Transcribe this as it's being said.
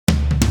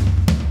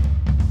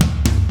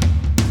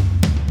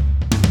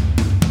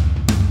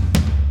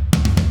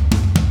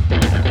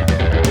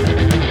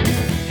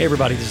Hey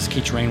everybody, this is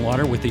Keith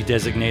Rainwater with the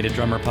Designated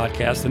Drummer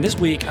Podcast, and this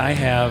week I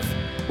have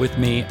with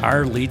me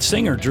our lead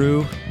singer,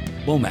 Drew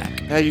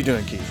Womack. How you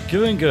doing, Keith?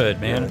 Doing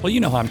good, man. Good. Well, you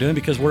know how I'm doing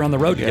because we're on the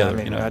road together.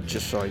 I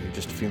just saw you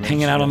just a few minutes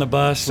hanging out ago. on the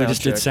bus. We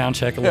just did check. sound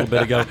check a little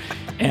bit ago,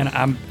 and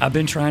I've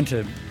been trying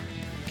to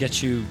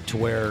get you to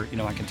where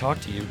I can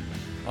talk to you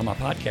on my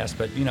podcast,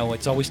 but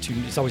it's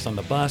always on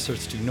the bus, or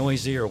it's too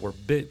noisy, or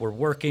we're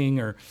working,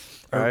 or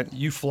Right.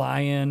 you fly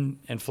in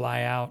and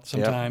fly out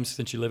sometimes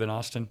since you live in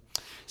Austin.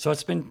 So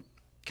it's been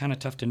kind of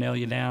tough to nail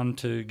you down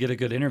to get a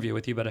good interview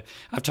with you. But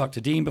I've talked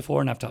to Dean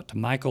before, and I've talked to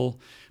Michael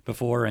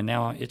before, and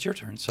now it's your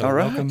turn. So All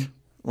right. welcome.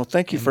 Well,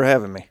 thank you for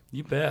having me.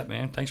 You bet,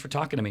 man. Thanks for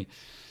talking to me.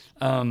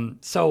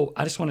 So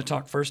I just want to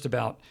talk first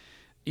about,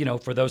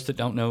 for those that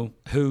don't know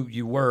who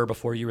you were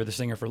before you were the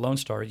singer for Lone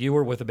Star, you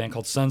were with a band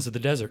called Sons of the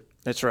Desert.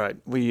 That's right.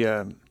 We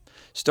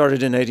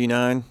started in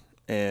 '89,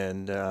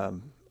 and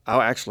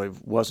I actually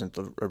wasn't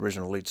the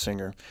original lead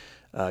singer.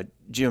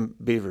 Jim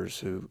Beavers,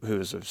 who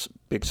is a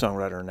big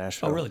songwriter in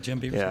Nashville. Oh, really? Jim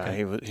Beavers? Yeah,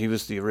 Okay. he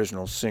was the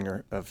original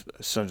singer of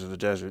Sons of the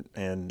Desert,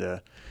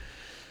 and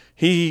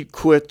he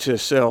quit to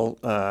sell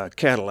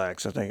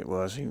Cadillacs, I think it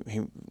was.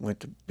 He went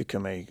to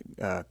become a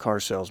car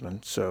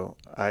salesman. So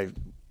I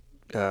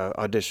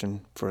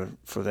auditioned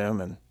for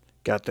them and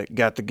got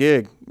the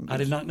gig. I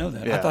did not know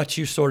that. Yeah. I thought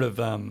you sort of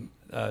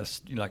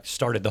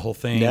started the whole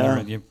thing. No. or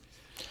you-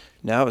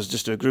 Now it was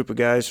just a group of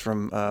guys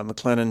from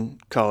McLennan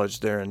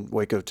College there in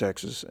Waco,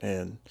 Texas,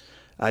 and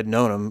I'd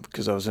known them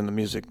because I was in the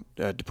music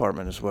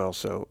department as well.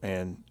 So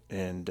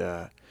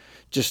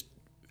just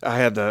I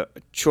had the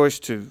choice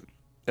to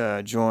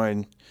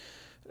join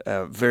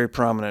a very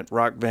prominent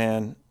rock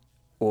band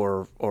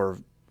or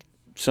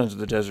Sons of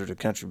the Desert, a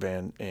country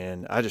band,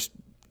 and I just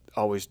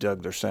always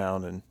dug their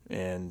sound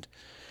and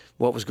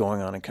what was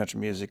going on in country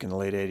music in the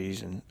late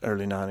 '80s and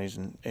early '90s,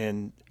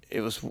 and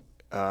it was.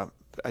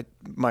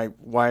 My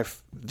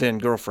wife, then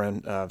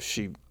girlfriend,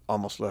 she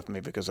almost left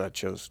me because I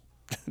chose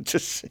to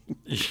sing.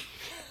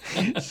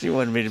 She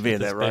wanted me to be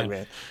in that rock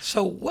band.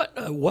 So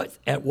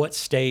at what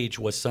stage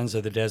was Sons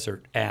of the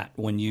Desert at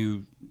when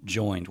you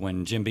joined?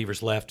 When Jim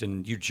Beavers left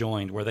and you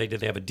joined,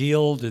 did they have a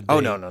deal?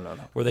 No.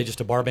 Were they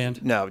just a bar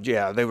band? No,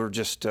 yeah, they were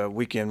just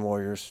weekend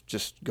warriors,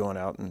 just going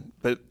out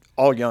but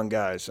all young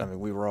guys. I mean,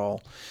 we were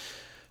all,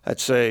 I'd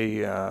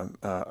say,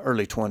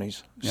 early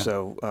 20s. Yeah.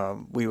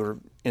 So we were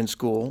in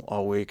school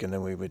all week, and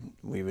then we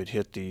would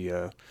hit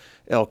the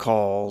elk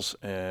halls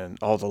and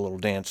all the little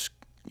dance,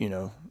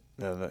 the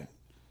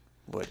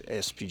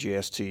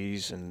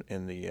SPGSTs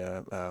and the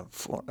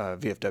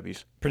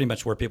VFWs. Pretty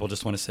much where people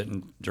just want to sit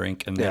and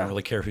drink and they don't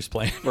really care who's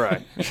playing.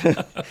 Right.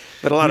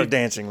 But a lot of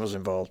dancing was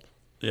involved.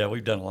 Yeah,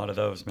 we've done a lot of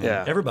those, man.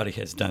 Yeah. Everybody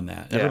has done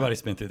that. Yeah.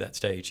 Everybody's been through that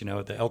stage,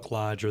 at the Elk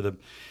Lodge or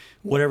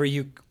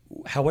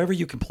however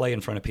you can play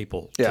in front of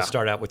people to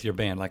start out with your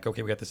band. Like,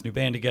 okay, we got this new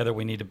band together.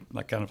 We need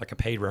to kind of like a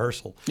paid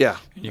rehearsal. Yeah,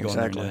 and you go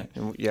exactly. in there and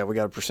do that. And yeah, we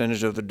got a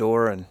percentage of the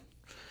door and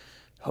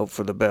hope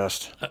for the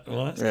best.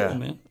 Well, that's cool,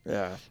 man.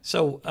 Yeah.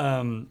 So,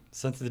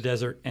 Sons of the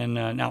Desert, and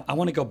now I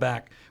want to go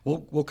back.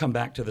 We'll come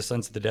back to the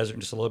Sons of the Desert in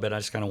just a little bit. I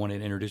just kind of wanted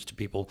to introduce to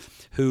people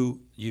who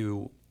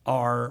you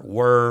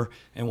were,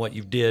 and what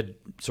you did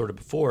sort of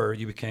before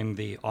you became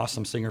the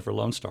awesome singer for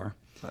Lone Star.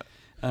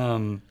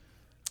 Right.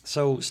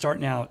 So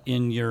starting out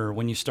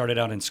when you started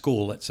out in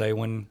school, let's say,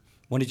 when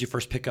did you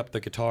first pick up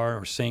the guitar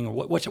or sing,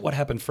 or what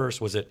happened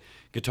first? Was it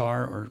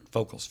guitar or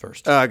vocals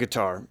first?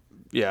 Guitar.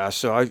 Yeah.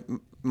 So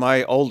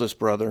my oldest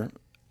brother,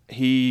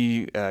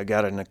 he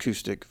got an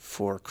acoustic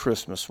for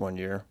Christmas one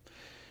year,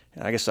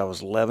 and I guess I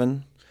was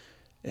 11,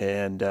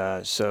 and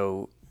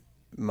so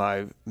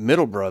my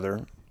middle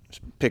brother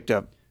picked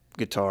up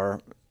guitar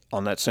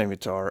on that same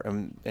guitar,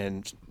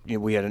 and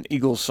we had an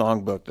Eagles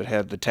songbook that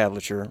had the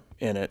tablature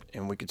in it,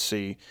 and we could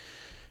see,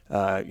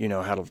 how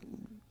to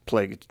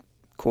play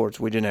chords.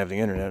 We didn't have the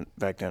internet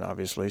back then,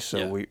 obviously,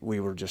 so we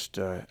were just.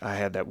 I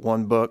had that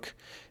one book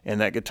and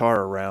that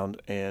guitar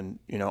around, and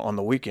on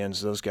the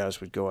weekends those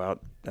guys would go out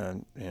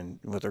and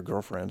with their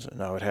girlfriends,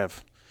 and I would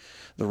have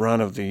the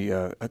run of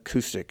the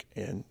acoustic,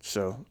 and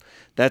so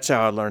that's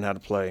how I learned how to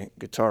play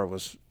guitar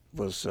was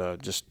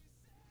just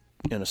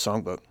in a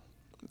songbook.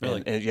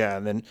 Really?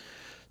 And then.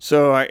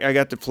 So I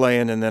got to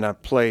playing, and then I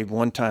played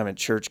one time at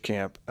church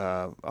camp.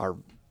 Our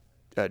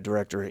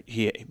director,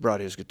 he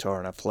brought his guitar,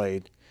 and I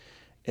played,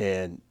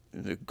 and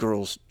the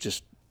girls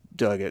just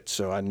dug it.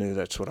 So I knew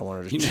that's what I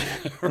wanted to do.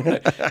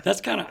 Right.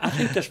 That's I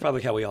think that's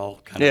probably how we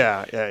all kind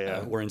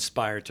of were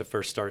inspired to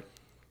first start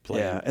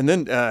playing. Yeah, and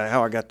then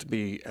how I got to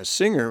be a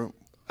singer,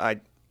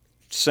 I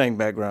sang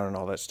background and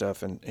all that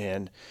stuff,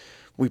 and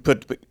we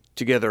put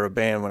together a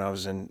band when I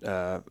was in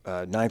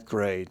ninth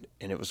grade,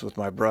 and it was with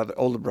my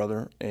older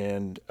brother,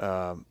 and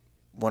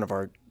one of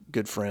our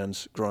good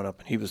friends growing up,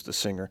 and he was the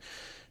singer.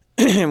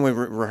 And we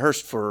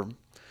rehearsed for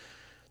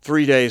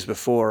 3 days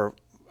before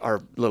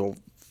our little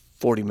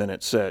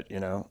 40-minute set,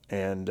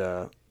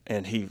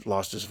 and he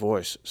lost his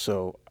voice.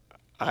 So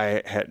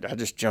I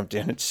just jumped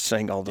in and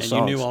sang all the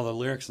songs. And you knew all the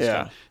lyrics and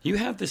stuff. You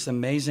have this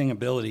amazing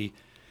ability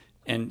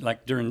and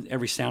like during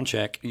every sound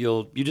check,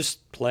 you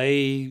just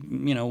play,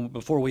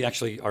 before we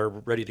actually are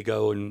ready to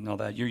go and all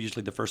that. You're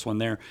usually the first one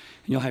there,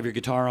 and you'll have your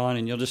guitar on,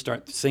 and you'll just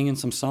start singing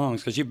some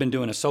songs because you've been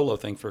doing a solo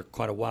thing for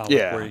quite a while.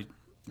 Yeah. Where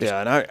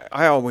And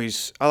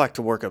I like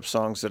to work up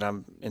songs that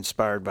I'm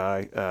inspired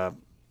by,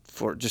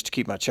 for just to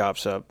keep my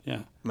chops up.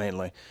 Yeah.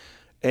 Mainly.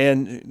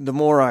 And the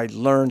more I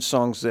learn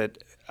songs that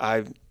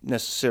I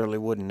necessarily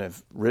wouldn't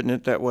have written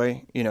it that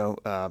way,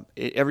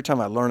 every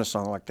time I learn a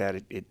song like that,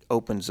 it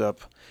opens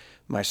up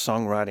my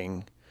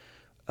songwriting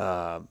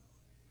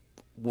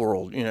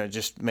world. It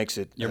just makes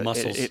it Your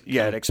muscles.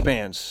 It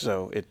expands.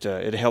 So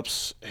it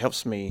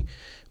helps me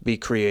be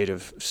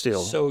creative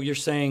still. So you're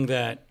saying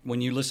that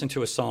when you listen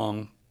to a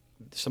song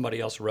somebody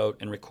else wrote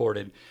and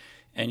recorded,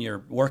 and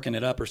you're working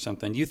it up or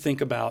something, you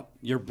think about,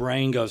 your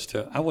brain goes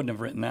to, I wouldn't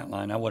have written that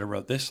line, I would have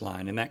wrote this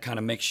line, and that kind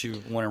of makes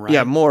you want to write.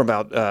 Yeah, more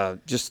about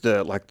just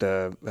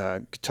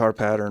the guitar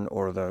pattern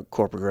or the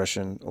chord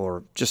progression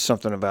or just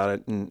something about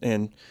it,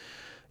 and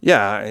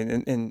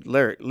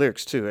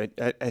lyrics too.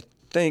 I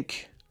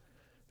think,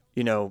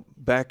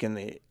 back in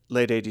the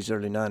late '80s,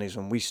 early '90s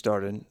when we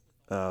started,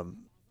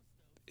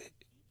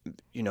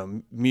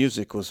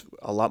 music was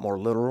a lot more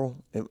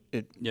literal.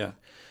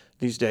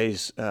 These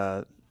days,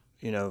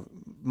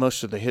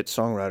 most of the hit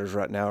songwriters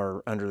right now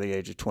are under the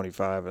age of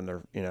 25, and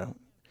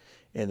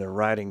they're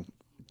writing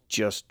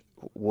just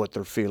what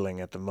they're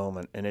feeling at the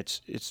moment, and it's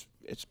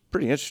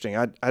pretty interesting.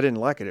 I didn't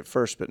like it at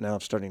first, but now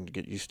I'm starting to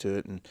get used to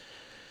it and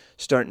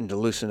starting to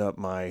loosen up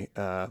my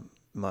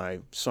my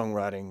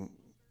songwriting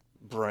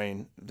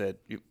brain. That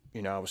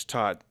I was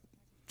taught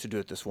to do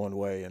it this one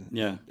way,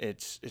 and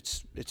it's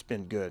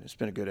been good. It's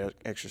been a good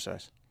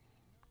exercise.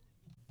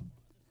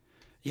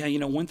 Yeah,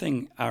 one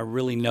thing I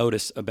really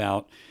notice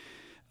about,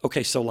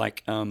 so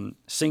like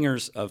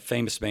singers of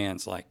famous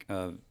bands, like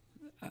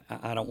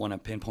I don't want to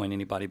pinpoint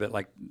anybody, but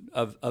like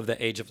of the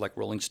age of like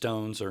Rolling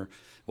Stones or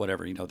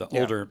whatever, the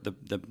older,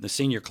 the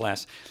senior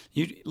class,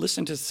 you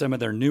listen to some of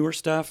their newer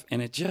stuff,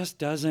 and it just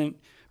doesn't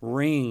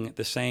ring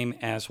the same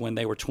as when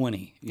they were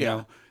 20. You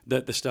know,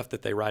 the stuff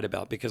that they write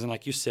about, because, and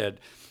like you said,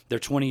 they're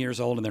 20 years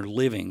old and they're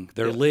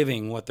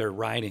living what they're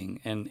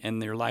writing,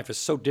 and their life is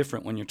so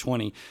different when you're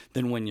 20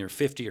 than when you're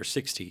 50 or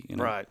 60.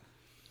 Right.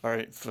 All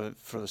right.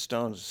 For the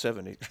Stones,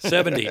 70.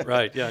 70.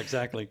 Right. Yeah.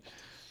 Exactly.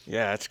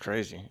 Yeah, it's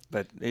crazy.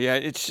 But yeah,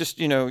 it's just,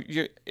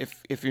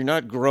 if you're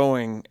not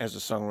growing as a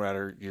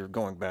songwriter, you're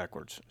going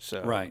backwards.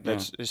 So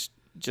it's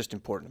just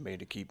important to me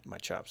to keep my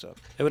chops up.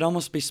 It would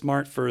almost be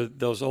smart for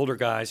those older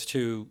guys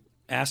to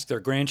ask their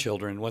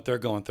grandchildren what they're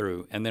going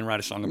through and then write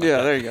a song about that.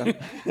 Yeah, there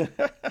you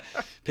go.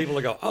 People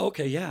will go, oh,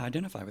 okay, yeah, I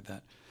identify with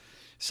that.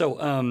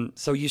 So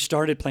so you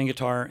started playing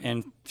guitar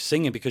and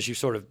singing because you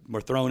sort of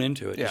were thrown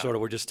into it. You sort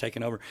of were just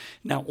taken over.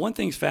 Now, one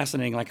thing's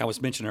fascinating, like I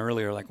was mentioning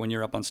earlier, like when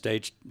you're up on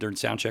stage during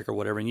sound check or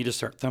whatever, and you just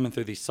start thumbing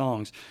through these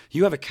songs,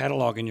 you have a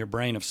catalog in your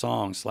brain of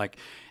songs. Like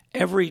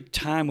every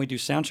time we do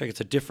sound check,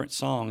 it's a different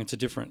song. It's a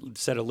different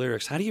set of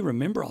lyrics. How do you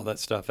remember all that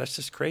stuff? That's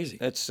just crazy.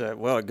 It's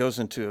it goes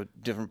into a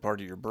different part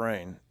of your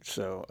brain.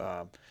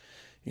 So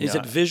is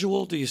it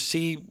visual? Do you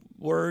see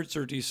words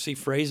or do you see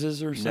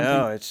phrases or something?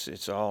 No,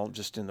 it's all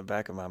just in the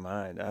back of my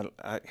mind.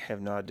 I have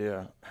no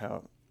idea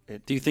how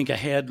it. Do you think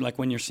ahead, like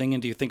when you're singing?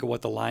 Do you think of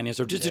what the line is,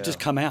 or does it just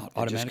come out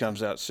automatically? It just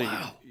comes out. See,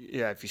 wow.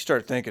 If you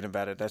start thinking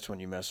about it, that's when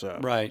you mess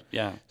up. Right.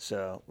 Yeah.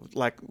 So,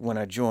 like when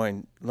I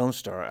joined Lone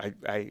Star,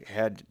 I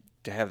had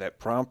to have that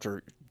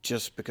prompter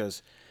just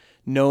because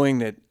knowing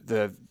that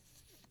the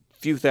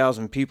few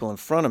thousand people in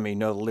front of me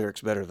know the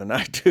lyrics better than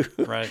I do.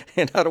 Right.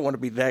 And I don't want to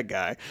be that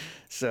guy.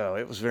 So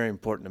it was very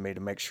important to me to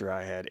make sure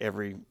I had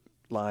every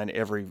line,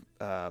 every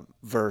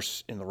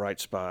verse in the right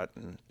spot.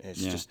 And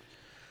it's just.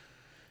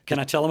 Can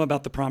I tell him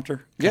about the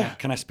prompter?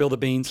 Can I spill the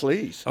beans?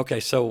 Please. Okay.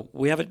 So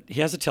he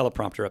has a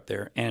teleprompter up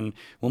there. And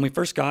when we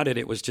first got it,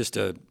 it was just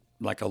a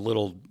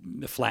little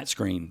flat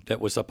screen that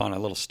was up on a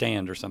little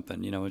stand or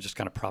something, it just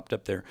kind of propped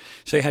up there.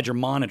 So you had your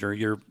monitor,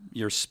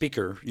 your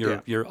speaker,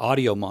 your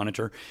audio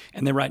monitor,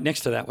 and then right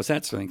next to that was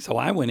that thing. So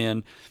I went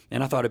in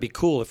and I thought it'd be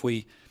cool if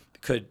we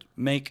could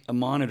make a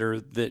monitor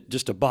that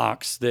just a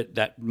box that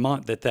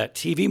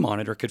TV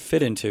monitor could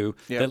fit into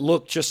that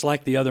looked just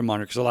like the other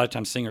monitor, because a lot of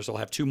times singers will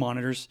have two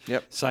monitors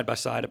side by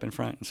side up in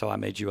front, and so I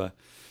made you a.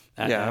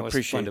 I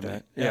appreciate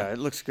that. Yeah, it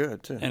looks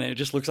good too. And it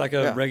just looks like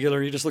a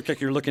regular. You just look like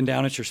you're looking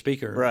down at your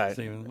speaker. Right.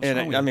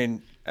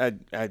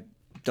 I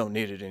don't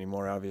need it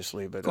anymore,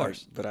 obviously, but of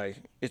course.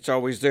 It's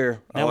always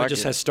there. Now it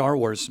just has Star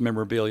Wars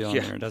memorabilia on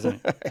there,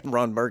 doesn't it? And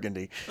Ron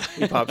Burgundy,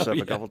 he pops up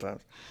a couple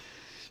times.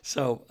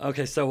 So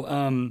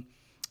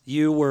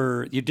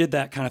you did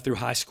that kind of through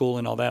high school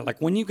and all that.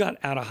 Like when you got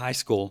out of high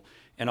school,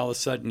 and all of a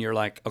sudden you're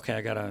like, okay,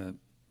 I gotta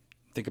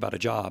think about a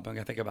job. I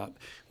gotta think about,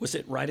 was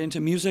it right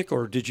into music,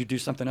 or did you do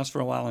something else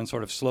for a while and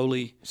sort of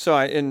slowly? So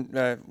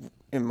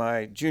in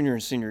my junior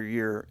and senior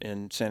year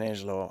in San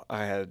Angelo,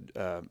 I had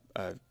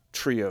a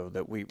trio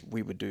that we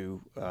would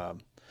do.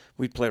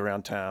 We'd play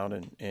around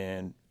town,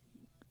 and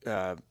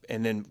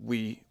then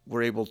we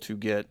were able to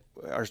get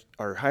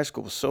our high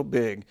school was so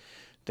big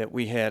that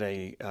we had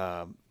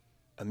a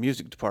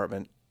music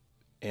department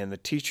and the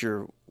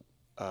teacher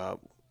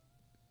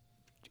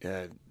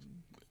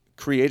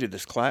created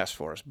this class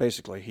for us.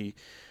 Basically,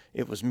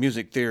 it was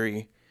music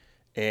theory,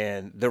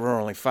 and there were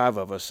only 5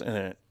 of us in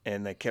it,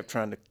 and they kept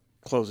trying to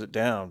close it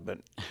down, but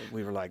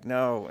we were like,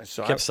 no. And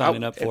so Kept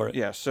signing up for it.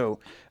 Yeah, so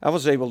I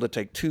was able to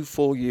take 2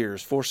 full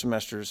years, 4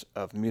 semesters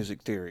of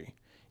music theory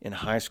in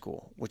high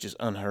school, which is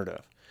unheard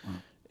of.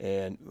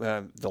 And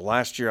the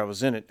last year I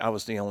was in it, I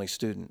was the only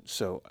student.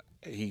 So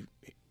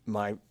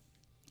my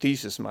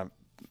thesis, my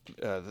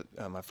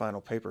final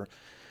paper,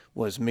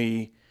 was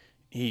me.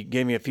 He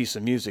gave me a piece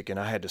of music, and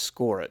I had to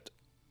score it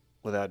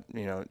without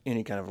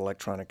any kind of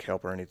electronic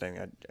help or anything.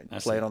 I'd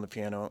play it on the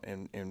piano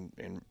and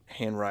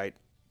handwrite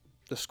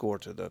the score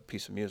to the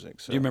piece of music.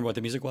 So, Do you remember what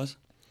the music was?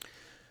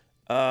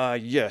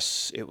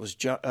 Yes, it was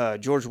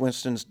George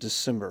Winston's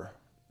December.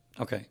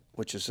 Okay.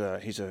 Which is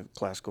he's a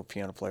classical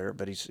piano player,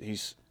 but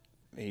he's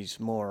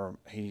more,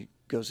 he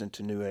goes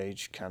into new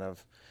age kind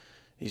of.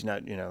 He's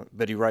not,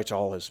 but he writes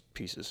all his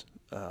pieces.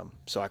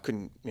 So I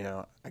couldn't,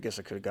 I guess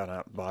I could have gone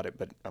out and bought it,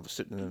 but I was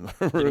sitting in the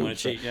room. Didn't want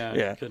to cheat, yeah.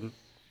 Yeah. Couldn't.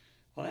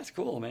 Well, that's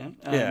cool, man.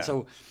 Yeah.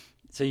 So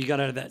you got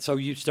out of that. So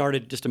you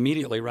started just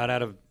immediately right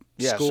out of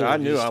school. So I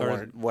You knew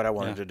started- what I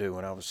wanted to do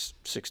when I was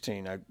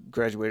 16. I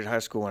graduated high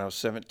school when I was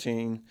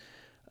 17,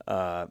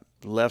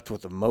 left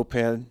with a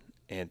moped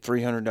and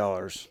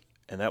 $300,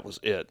 and that was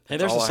it. Hey,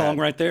 there's All a I song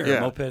had. right there. Yeah.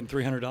 Moped and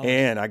 $300.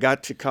 And I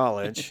got to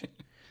college,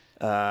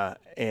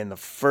 and the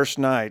first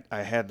night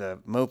I had the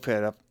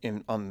moped up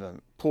on the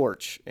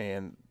porch,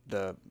 and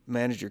the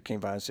manager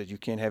came by and said, "You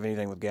can't have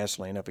anything with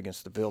gasoline up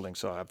against the building."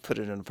 So I put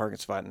it in a parking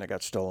spot, and I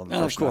got stolen. The Oh,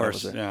 of first night I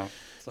course. was there. Yeah.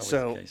 It's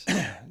always So the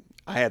case.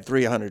 I had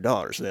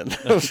 $300 then.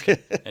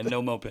 And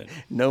no moped.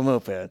 No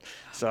moped.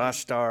 So I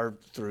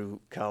starved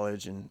through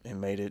college and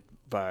made it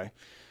by,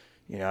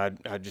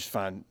 I'd just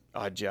find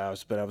odd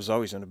jobs, but I was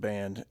always in a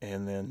band.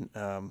 And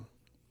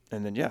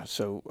then, yeah,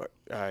 so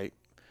I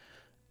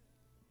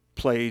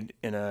played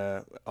in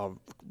a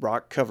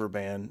rock cover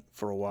band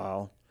for a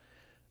while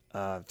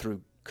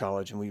through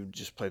college, and we would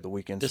just play the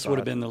weekend This spot. would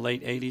have been the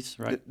late 80s,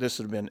 right? This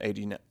would have been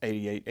 88,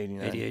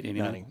 89, 88,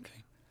 89. 90.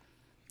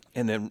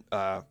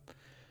 Okay.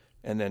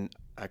 And then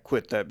I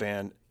quit that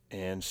band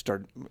and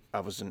started.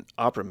 I was an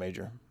opera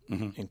major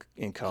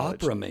in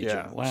college. Opera major,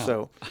 Yeah. wow.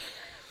 So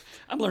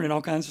I'm learning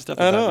all kinds of stuff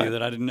I about know. you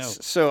that I didn't know.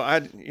 So I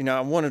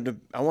wanted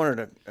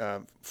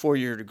a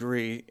 4-year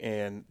degree,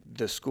 and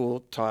the school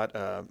taught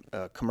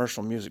a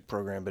commercial music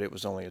program, but it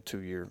was only a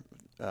 2-year,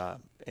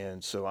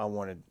 and so I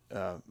wanted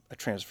a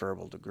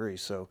transferable degree.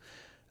 So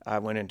I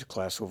went into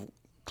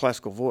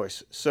classical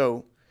voice.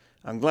 So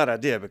I'm glad I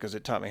did, because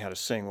it taught me how to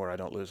sing where I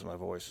don't lose my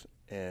voice.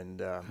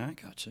 And I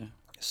gotcha.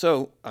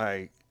 so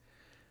I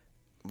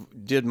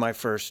did my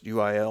first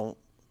UIL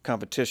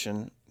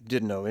competition.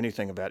 Didn't know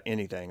anything about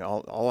anything.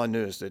 All I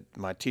knew is that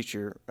my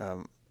teacher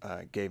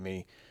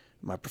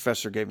my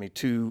professor gave me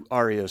 2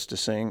 arias to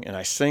sing, and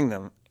I sang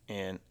them.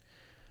 And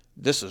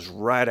this is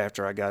right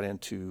after I got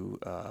into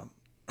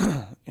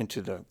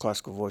into the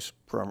classical voice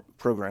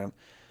program,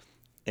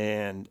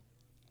 and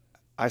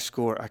I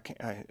scored. I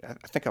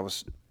think I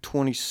was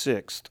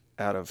 26th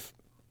out of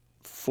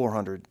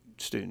 400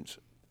 students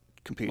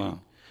competing. Wow.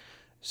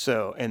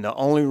 So, and the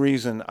only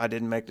reason I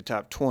didn't make the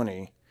top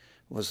 20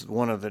 was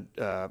one of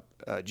the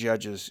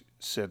judges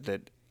said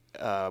that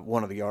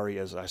one of the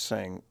arias I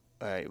sang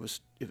it was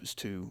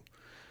too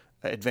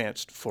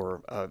advanced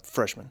for a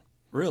freshman.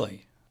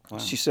 Really? Wow.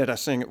 She said I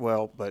sang it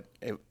well, but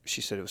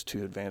she said it was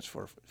too advanced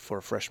for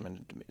a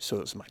freshman. So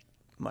it was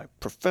my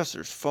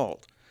professor's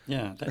fault.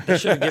 Yeah. They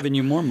should have given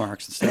you more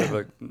marks instead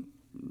of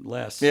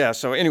less. Yeah.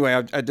 So anyway,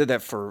 I did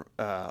that for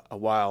a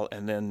while,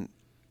 and then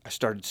I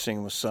started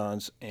singing with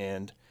Sons,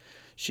 and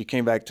she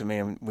came back to me,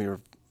 and we were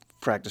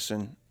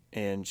practicing,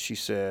 and she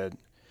said,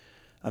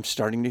 "I'm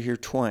starting to hear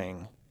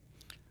twang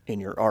in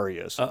your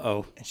arias."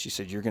 Uh-oh. And she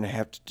said, "You're going to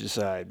have to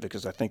decide,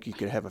 because I think you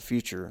could have a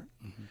future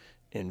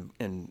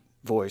in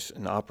voice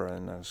and opera."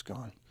 And I was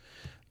going,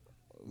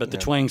 But the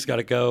twang's got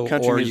to go,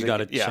 country or music, you got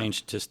to yeah.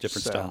 change to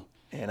different So, style.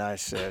 And I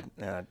said,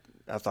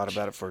 I thought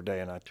about it for a day,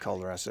 and I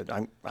called her. I said,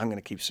 I'm going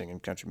to keep singing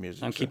country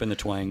music. I'm So, keeping the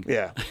twang.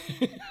 yeah.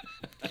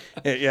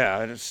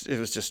 Yeah,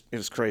 it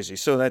was crazy.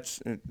 So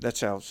that's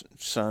how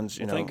Sons,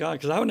 Thank God,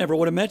 because I never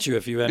would have met you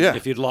if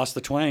you'd lost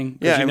the twang.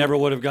 Because Yeah, you and- never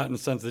would have gotten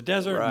Sons of the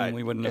Desert, right. and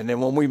we wouldn't have. And then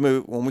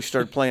when we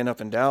started playing up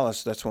in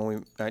Dallas, that's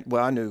when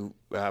I knew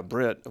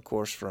Britt, of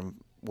course, from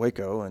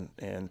Waco,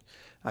 and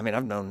I mean,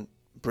 I've known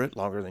Britt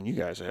longer than you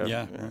guys have.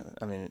 Yeah.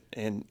 I mean,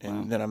 and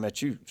then I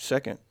met you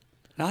second.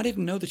 Now, I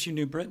didn't know that you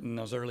knew Britt in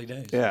those early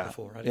days. Yeah.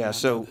 Before. I did Yeah. not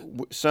So know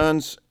that.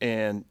 Sons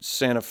and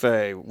Santa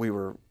Fe, we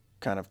were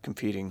kind of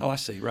competing. Oh, I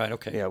see. Right.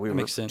 Okay. Yeah, we that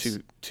were makes sense.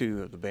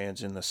 two of the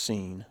bands in the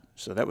scene.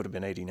 So that would have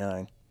been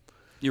 '89.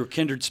 You were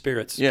kindred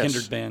spirits, Yes.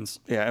 kindred bands.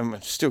 Yeah,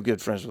 I'm still good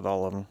friends with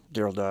all of them.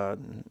 Daryl Dodd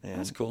and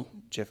That's cool.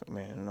 Jeff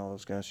McMahon and all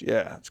those guys.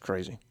 Yeah, it's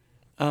crazy.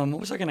 What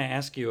was I going to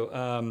ask you?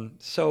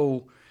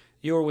 So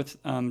you were with.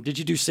 Did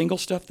you do single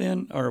stuff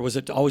then, or was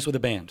it always with a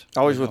band?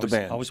 Always with the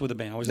band. Always with a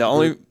band. Always The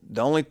with a group?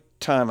 only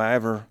time I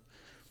ever,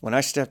 when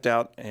I stepped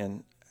out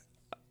and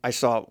I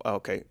saw,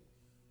 okay,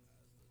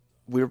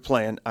 we were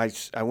playing. I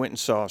went and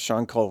saw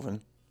Sean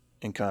Colvin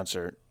in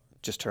concert,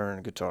 just her and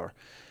a guitar,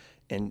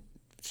 and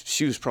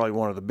she was probably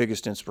one of the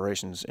biggest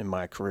inspirations in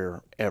my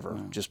career ever,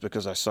 just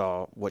because I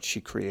saw what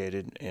she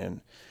created,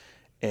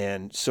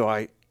 and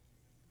so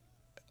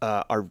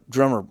our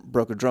drummer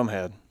broke a drum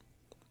head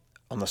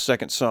on the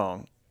second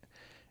song,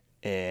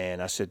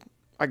 and I said,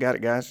 "I got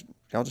it, guys.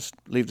 I'll just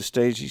leave the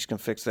stage. He's gonna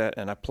fix that."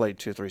 And I played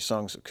 2 or 3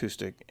 songs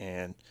acoustic,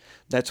 and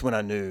that's when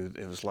I knew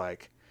it was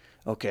like,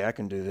 okay, I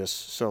can do this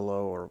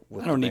solo or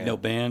with. I don't the need band. no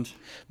band.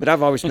 But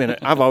I've always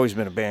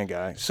been a band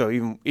guy. So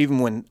even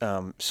when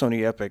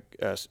Sony Epic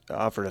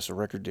offered us a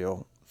record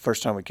deal,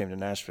 first time we came to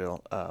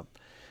Nashville,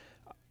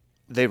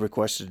 they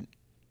requested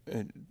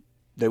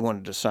they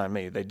wanted to sign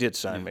me. They did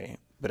sign me,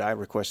 but I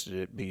requested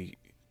it be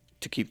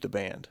to keep the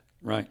band.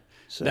 Right.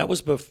 So that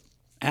was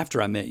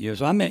after I met you.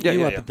 So I met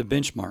you up at the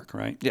Benchmark,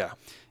 right? Yeah.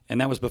 And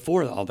that was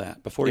before all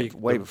that. Before you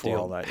way before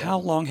all that. Yeah. How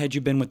long had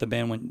you been with the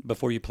band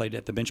before you played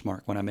at the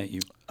Benchmark when I met you?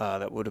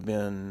 That would have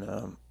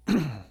been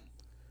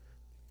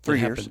 3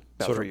 years.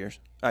 About 3 years.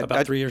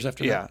 About 3 years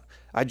after that? Yeah.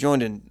 I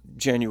joined in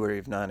January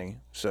of 90,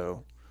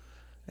 so,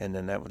 and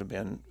then that would have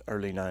been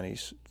early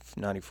 90s,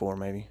 94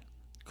 maybe.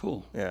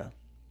 Cool. Yeah.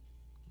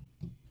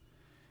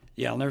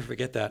 Yeah, I'll never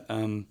forget that.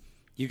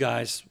 You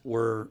guys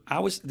were,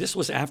 this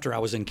was after I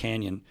was in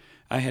Canyon.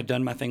 I had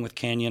done my thing with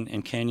Canyon,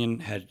 and Canyon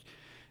had,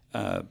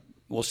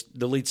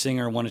 the lead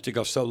singer wanted to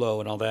go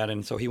solo and all that,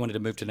 and so he wanted to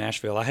move to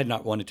Nashville. I had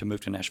not wanted to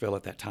move to Nashville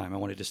at that time. I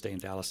wanted to stay in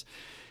Dallas.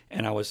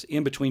 And I was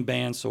in between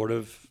bands, sort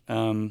of,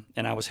 and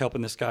I was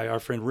helping this guy, our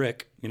friend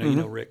Rick, you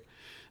know Rick,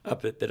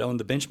 that owned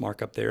the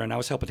Benchmark up there, and I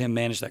was helping him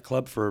manage that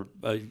club for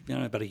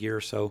about a year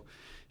or so,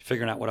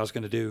 figuring out what I was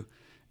going to do.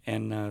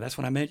 And that's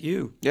when I met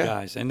you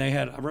guys. And they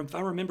had, if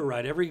I remember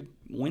right, every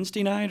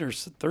Wednesday night or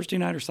Thursday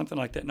night or something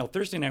like that. No,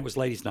 Thursday night was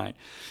ladies' night.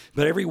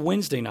 But every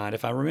Wednesday night,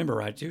 if I remember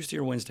right, Tuesday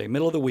or Wednesday,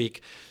 middle of the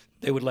week,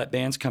 they would let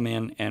bands come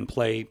in and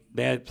play.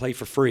 They'd play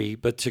for free,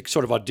 but to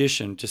sort of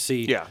audition to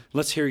see,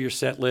 let's hear your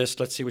set list,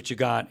 let's see what you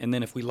got. And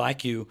then if we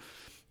like you,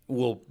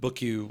 we'll book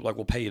you, like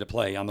we'll pay you to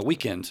play on the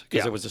weekend,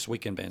 because it was this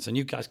weekend bands. And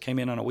you guys came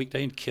in on a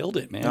weekday and killed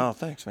it, man. Oh,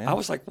 thanks, man. I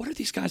was like, what are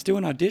these guys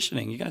doing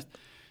auditioning?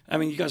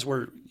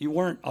 You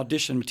weren't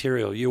audition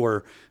material. You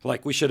were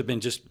like, we should have been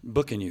just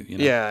booking you.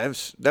 Yeah,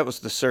 that was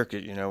the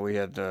circuit. We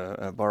had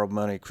Borrowed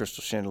Money,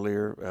 Crystal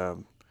Chandelier.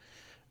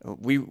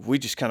 We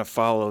just kind of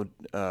followed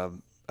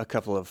a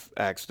couple of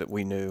acts that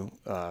we knew,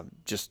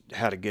 just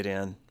how to get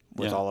in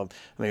with all of them.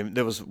 I mean,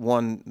 there was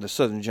one, the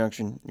Southern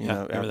Junction,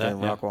 out there in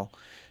Rockwall,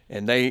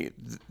 and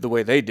the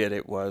way they did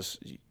it was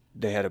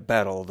they had a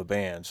battle of the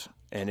bands.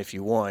 And if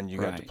you won, you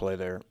got to play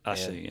there. I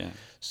see, yeah.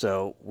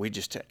 So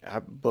I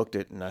booked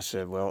it, and I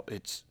said, well,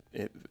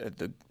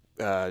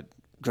 the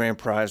grand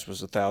prize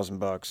was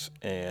 $1,000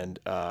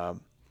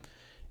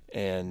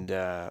 and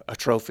a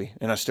trophy,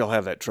 and I still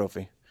have that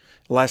trophy.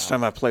 Last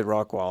time I played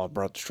Rockwall, I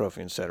brought the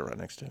trophy and set it right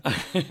next to it.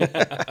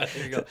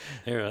 There you go.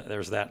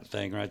 There's that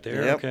thing right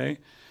there. Yep. Okay,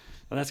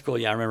 well, that's cool.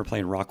 Yeah, I remember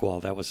playing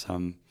Rockwall. That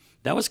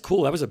was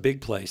cool. That was a big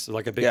place,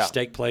 like a big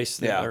steak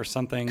place or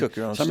something. Cook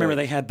your own So I remember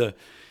steak. they had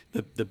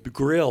the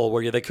grill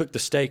where they cooked the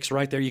steaks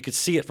right there. You could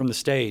see it from the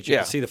stage. You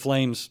could see the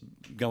flames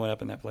going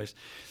up in that place.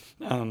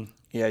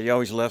 Yeah, you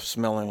always left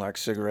smelling like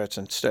cigarettes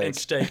and steak. And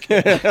steak.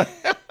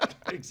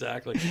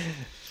 Exactly.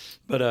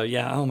 But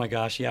oh my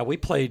gosh, we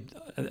played.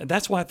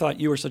 That's why I thought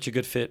you were such a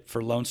good fit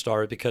for Lone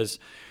Star, because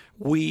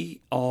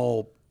we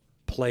all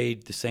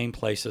played the same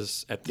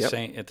places at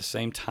the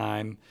same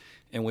time,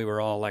 and we were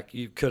all like,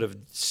 you could have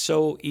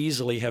so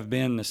easily have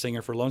been the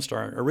singer for Lone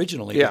Star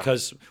originally,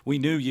 because we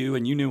knew you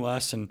and you knew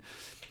us, and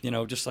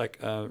just like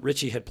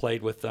Richie had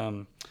played with.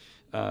 I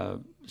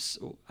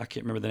can't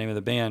remember the name of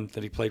the band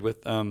that he played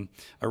with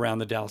around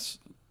the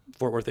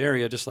Dallas-Fort Worth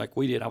area, just like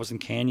we did. I was in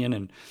Canyon,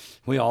 and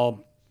we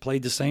all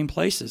played the same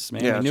places,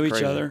 man. Yeah, we knew it's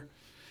each crazy. other,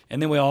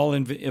 and then we all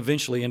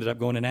eventually ended up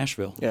going to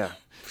Nashville. Yeah.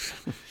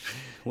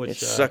 Which, it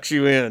sucks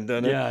you in,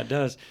 doesn't it? Yeah, it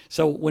does.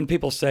 So when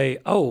people say,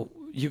 "Oh,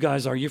 you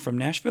guys, are you from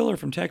Nashville or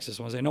from Texas?"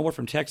 When I say, "No, we're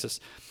from Texas,"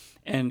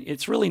 and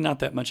it's really not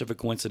that much of a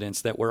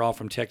coincidence that we're all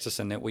from Texas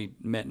and that we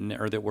met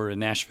or that we're in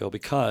Nashville,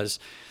 because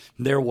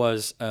there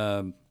was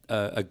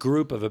a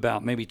group of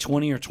about maybe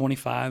 20 or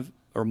 25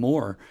 or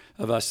more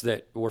of us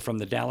that were from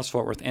the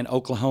Dallas-Fort Worth and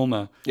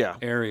Oklahoma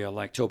area,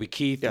 like Toby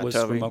Keith was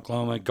from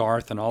Oklahoma,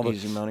 Garth, and all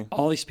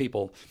these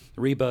people.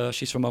 Reba,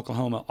 she's from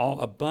Oklahoma.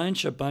 A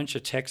bunch of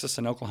Texas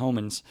and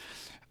Oklahomans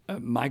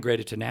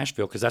migrated to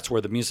Nashville, because that's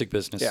where the music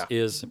business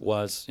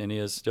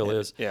still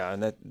is. Yeah,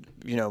 and that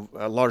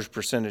a large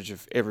percentage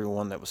of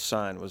everyone that was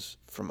signed was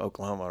from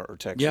Oklahoma or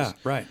Texas. Yeah,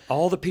 right.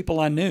 All the people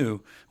I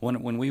knew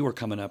when we were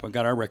coming up and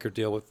got our record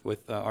deal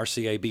with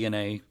RCA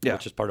B&A,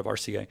 which is part of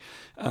RCA,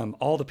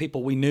 all the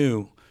people we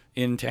knew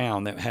in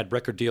town that had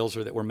record deals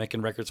or that were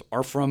making records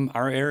are from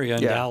our area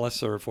in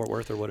Dallas or Fort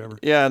Worth or whatever.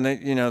 Yeah, and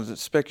the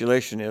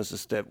speculation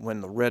is that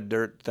when the red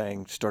dirt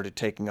thing started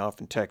taking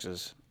off in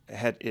Texas,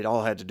 it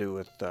all had to do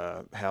with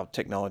how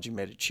technology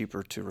made it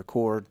cheaper to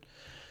record.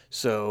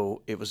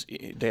 So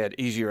they had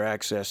easier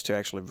access to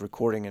actually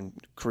recording and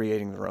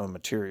creating their own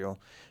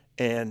material.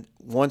 And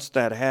once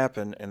that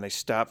happened, and they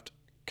stopped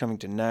coming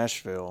to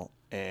Nashville,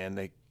 and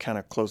they kind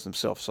of closed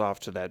themselves off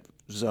to that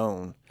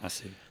zone. I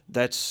see.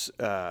 That's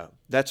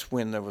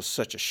when there was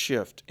such a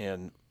shift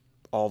in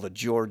all the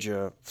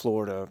Georgia,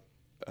 Florida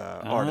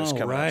artists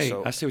coming right.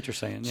 out. So, I see what you're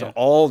saying. so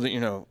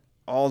Yeah.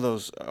 all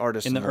those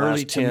artists In the last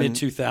early to 10 mid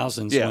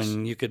 2000s, Yes.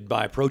 when you could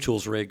buy a Pro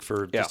Tools rig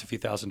for Yeah. just a few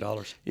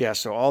 $1,000s. Yeah,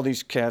 so all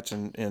these cats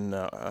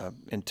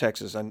in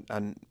Texas,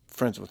 I'm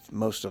friends with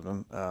most of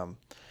them.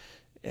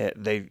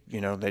 They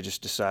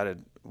just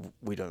decided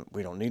we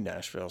don't need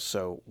Nashville.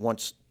 So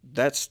once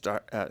that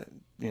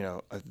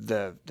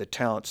the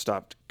talent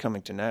stopped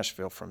coming to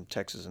Nashville from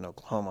Texas and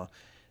Oklahoma,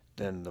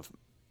 then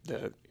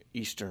the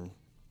eastern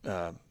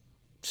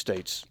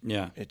states.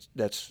 Yeah.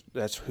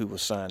 That's who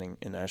was signing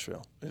in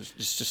Nashville. It's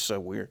just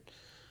so weird.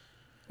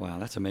 Wow,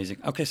 that's amazing.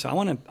 Okay, so I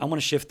want to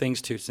shift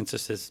things to, since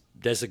this is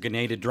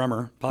Designated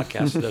Drummer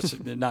podcast, that's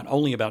not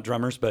only about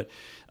drummers, but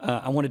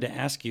I wanted to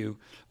ask you,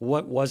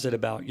 what was it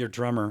about your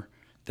drummer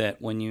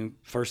that when you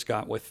first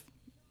got with,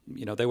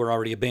 they were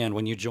already a band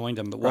when you joined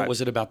them, but what Right.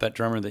 was it about that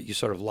drummer that you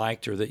sort of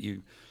liked, or that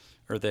you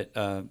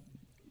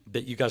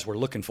guys were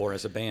looking for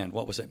as a band?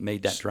 What was it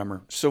made that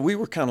drummer? So we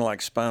were kind of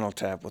like Spinal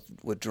Tap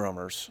with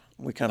drummers.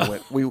 We kind of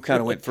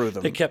went through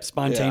them. They kept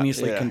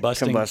spontaneously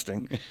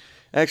combusting.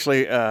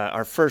 Actually,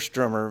 our first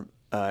drummer,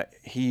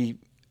 he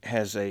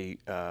has a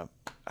I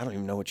don't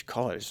even know what you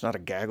call it. It's not a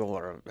gaggle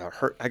or a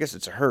herd. I guess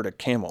it's a herd of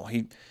camel.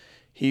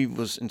 He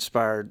was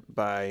inspired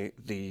by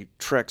the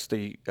treks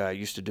they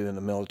used to do in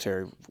the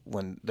military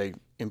when they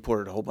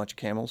imported a whole bunch of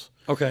camels.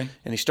 Okay.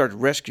 And he started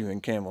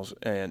rescuing camels,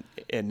 and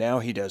now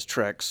he does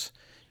treks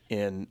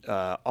in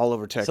all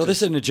over Texas. So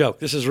this isn't a joke.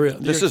 This is real.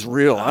 This is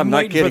real. I'm not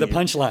waiting for kidding the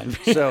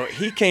punchline. So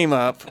he came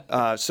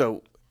up.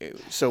 So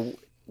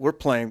we're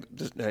playing.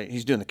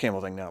 He's doing the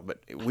camel thing now, but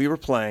we were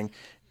playing,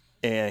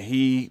 and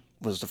he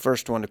was the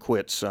first one to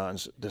quit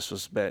Sons. This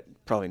was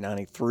probably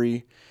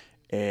 '93,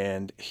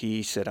 and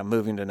he said, "I'm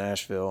moving to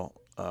Nashville.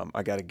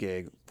 I got a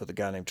gig with a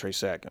guy named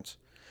Trace Atkins."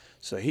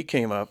 So he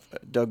came up.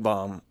 Doug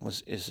Baum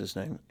is his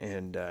name,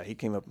 and he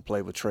came up and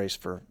played with Trace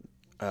for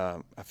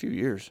a few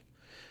years,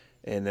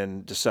 and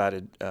then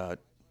decided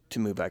to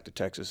move back to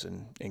Texas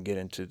and get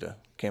into the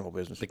camel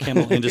business. The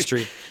camel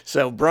industry.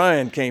 So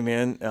Brian came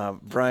in.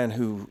 Brian,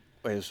 who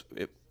is,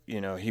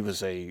 he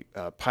was a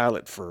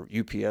pilot for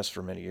UPS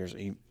for many years.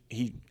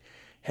 He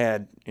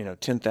had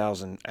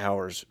 10,000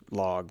 hours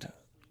logged.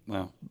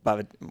 Wow.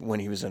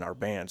 When he was in our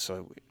band,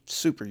 so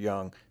super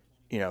young,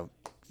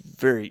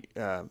 very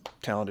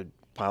talented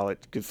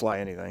pilot, could fly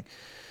anything,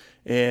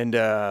 and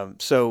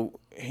so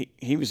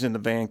he was in the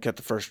band. Cut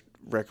the first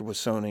record with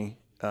Sony.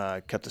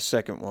 Cut the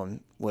second one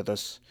with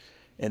us,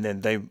 and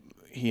then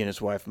he and his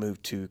wife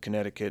moved to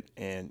Connecticut,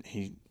 and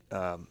he.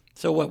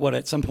 So what?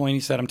 At some point, he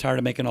said, "I'm tired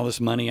of making all this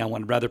money. I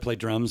would rather play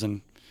drums."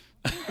 And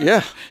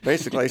Yeah,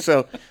 basically.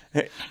 So,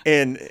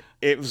 and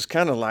it was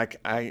kind of like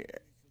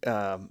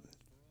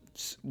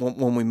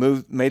when we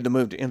made the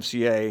move to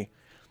MCA.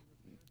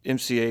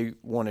 MCA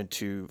wanted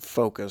to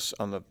focus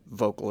on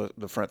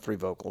the front three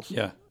vocals.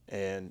 yeah,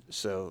 And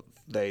so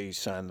they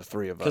signed the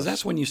three of us. because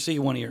that's when you see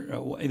one of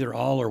your either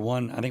all or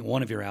one. I think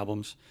one of your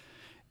albums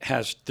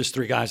has just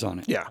three guys on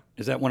it. Yeah.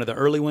 Is that one of the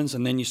early ones?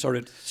 And then you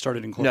started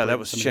incorporating. No, that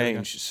was some of the other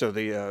guys?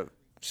 changed.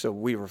 So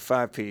we were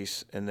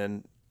 5-piece, and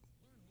then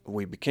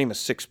we became a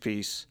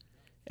 6-piece,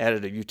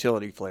 added a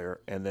utility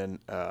player, and then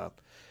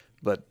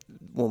but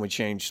when we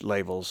changed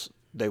labels,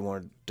 they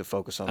wanted to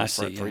focus on the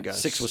front three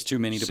guys. 6 was too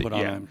many to put on.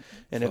 Yeah.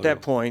 And at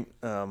that point,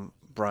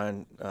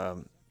 Brian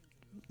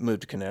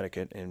moved to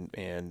Connecticut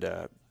and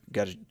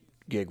got a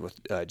gig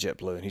with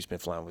JetBlue, and he's been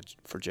flying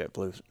for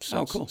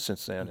JetBlue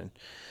since then.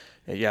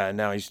 And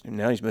now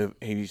he's moved.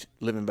 He's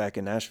living back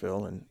in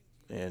Nashville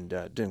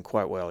and doing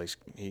quite well.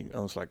 He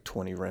owns like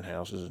 20 rent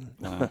houses, and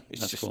Wow,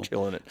 he's that's just cool.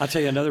 killing it. I'll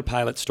tell you another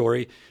pilot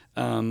story.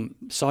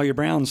 Sawyer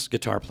Brown's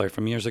guitar player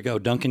from years ago,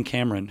 Duncan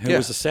Cameron, who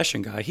was a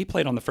session guy. He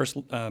played on the first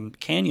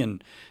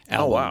Canyon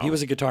album. wow. He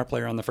was a guitar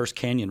player on the first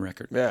Canyon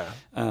record. Yeah.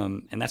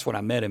 And that's when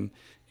I met him.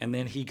 And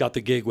then he got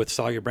the gig with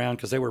Sawyer Brown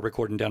because they were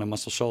recording down in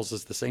Muscle Shoals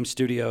as the same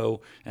studio,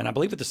 and I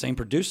believe with the same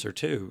producer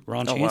too,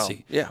 Ron Oh, wow.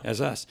 Chancey, Yeah.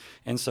 as us.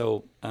 And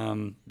so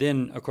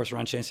then, of course,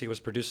 Ron Chancey was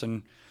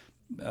producing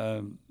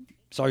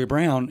Sawyer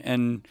Brown,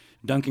 and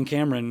Duncan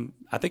Cameron,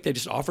 I think they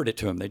just offered it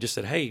to him. They just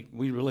said, "Hey,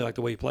 we really like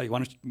the way you play.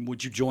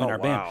 Would you join our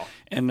band?" wow.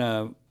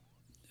 And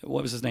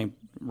what was his name?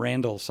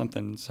 Randall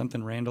something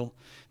Randall,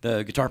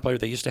 the guitar player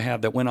they used to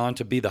have that went on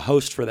to be the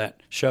host for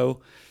that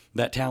show,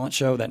 that talent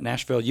show, that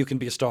Nashville You Can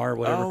Be a Star,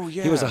 whatever. Oh,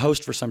 yeah. He was a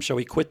host for some show.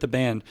 He quit the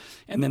band,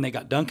 and then they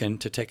got Duncan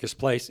to take his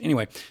place.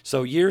 Anyway,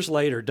 so years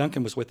later,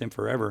 Duncan was with him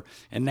forever,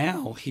 and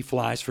now he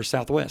flies for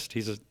Southwest.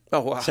 He's a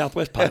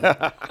Southwest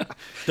pilot.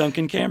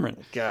 Duncan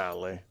Cameron.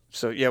 Golly.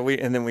 So yeah, we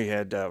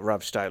had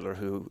Rob Steitler,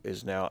 who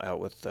is now out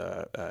with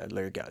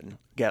Larry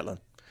Gatlin.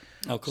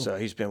 Oh, cool. So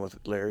he's been with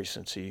Larry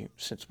since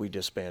we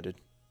disbanded.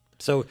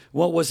 So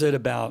what was it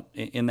about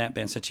in that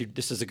band?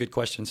 This is a good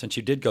question, since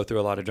you did go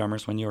through a lot of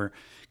drummers when you were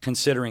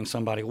considering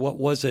somebody. What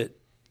was it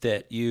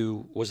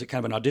was it kind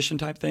of an audition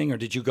type thing, or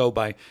did you go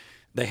by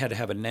they had to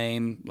have a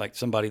name, like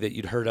somebody that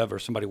you'd heard of or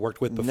somebody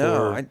worked with before?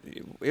 No,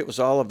 it was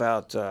all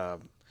about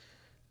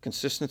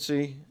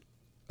consistency,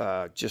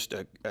 just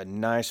a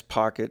nice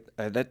pocket.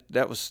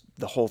 That was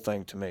the whole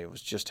thing to me. It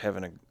was just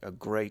having a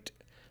great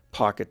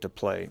pocket to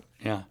play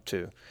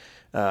to.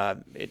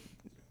 It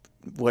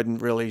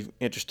wasn't really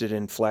interested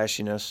in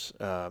flashiness.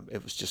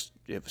 It was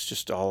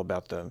just all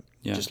about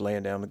just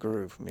laying down the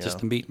groove. Just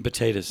the meat and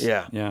potatoes.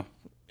 Yeah. Yeah.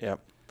 Yeah.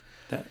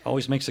 That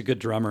always makes a good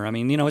drummer. I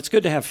mean, it's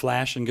good to have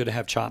flash and good to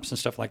have chops and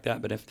stuff like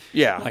that. But if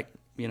a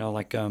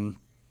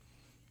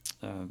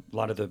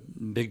lot of the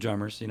big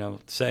drummers,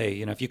 say,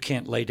 if you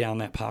can't lay down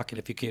that pocket,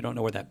 if you don't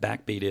know where that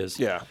backbeat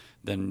is,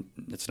 then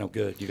it's no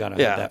good. You got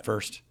to have that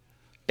first.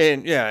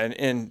 And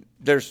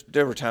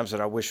there were times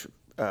that I wish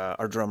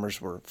our drummers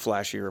were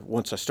flashier.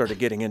 Once I started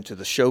getting into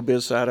the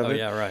showbiz side of it,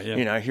 yeah, right,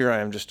 yeah. Here I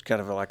am, just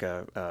kind of like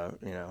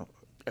a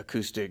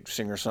acoustic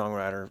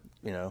singer-songwriter,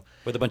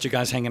 with a bunch of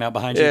guys hanging out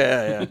behind you.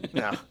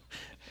 Yeah.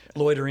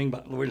 loitering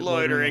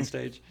on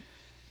stage.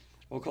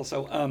 Well, cool.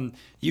 So,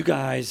 you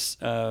guys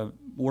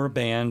were a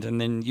band, and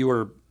then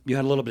you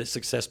had a little bit of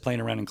success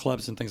playing around in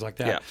clubs and things like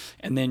that. Yeah.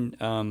 And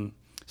then,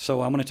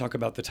 so I'm going to talk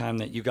about the time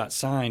that you got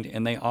signed,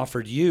 and they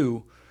offered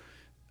you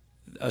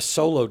a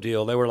solo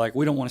deal. They were like,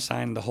 "We don't want to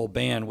sign the whole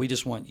band.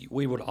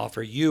 We would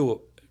offer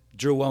you,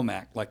 Drew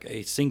Womack, like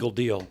a single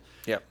deal."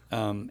 Yep.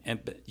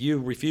 But you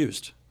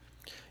refused.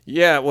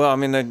 Yeah, well, I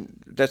mean,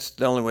 that's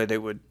the only way they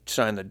would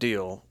sign the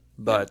deal.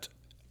 But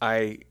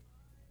I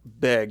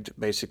begged,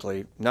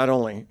 basically,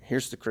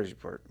 here's the crazy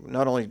part,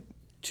 not only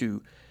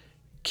to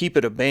keep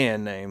it a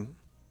band name,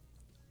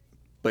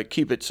 but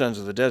keep it Sons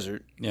of the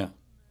Desert. Yeah.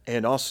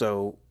 And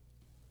also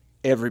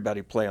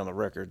everybody play on the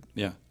record.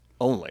 Yeah.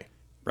 Only.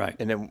 Right.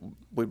 And then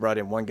we brought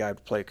in one guy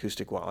to play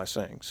acoustic while I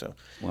sang. So.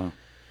 Wow.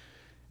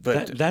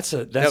 But that's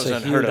a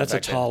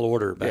tall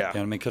order back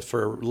then. I mean, because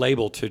for a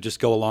label to just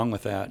go along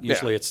with that,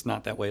 usually it's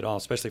not that way at all,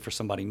 especially for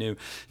somebody new.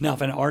 Now, if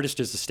an artist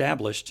is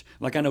established,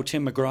 like I know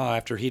Tim McGraw,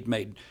 after he'd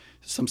made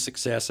some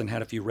success and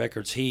had a few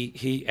records,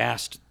 he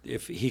asked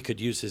if he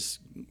could use his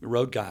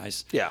road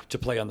guys to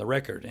play on the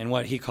record, and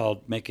what he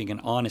called making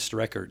an honest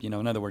record.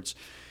 In other words,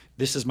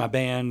 this is my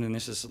band, and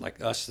this is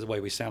like us, the way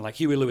we sound, like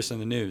Huey Lewis and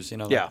the News.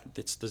 Like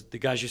it's the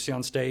guys you see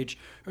on stage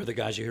or the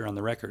guys you hear on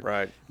the record.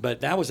 Right.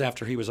 But that was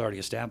after he was already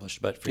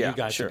established. But for you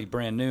guys to be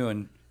brand new,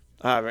 and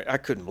I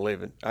couldn't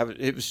believe it.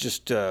 It was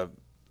just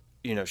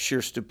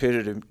sheer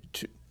stupidity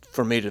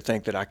for me to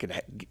think that I could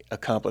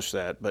accomplish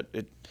that. But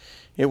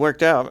it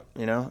worked out,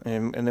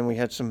 and then we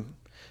had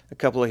a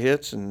couple of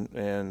hits, and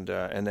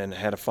then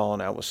had a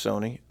falling out with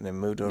Sony, and then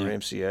moved over to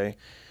MCA,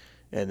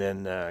 and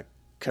then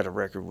cut a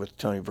record with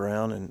Tony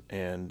Brown,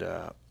 and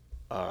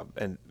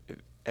after,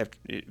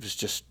 it was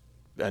just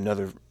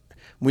another.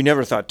 We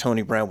never thought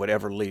Tony Brown would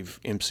ever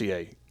leave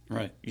MCA,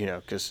 right?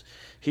 Because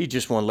he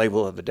just won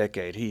Label of the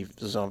Decade. He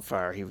was on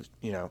fire. He was,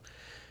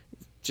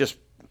 just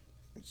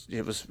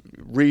it was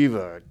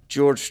Reva,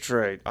 George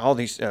Strait, all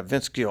these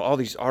Vince Gill, all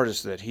these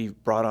artists that he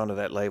brought onto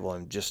that label,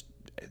 and just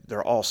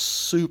they're all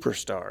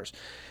superstars.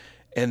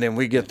 And then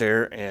we get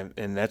there,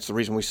 and that's the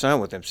reason we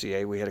signed with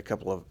MCA. We had a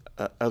couple of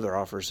other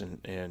offers,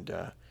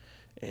 and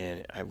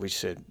we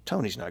said,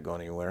 Tony's not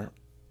going anywhere.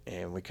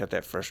 And we cut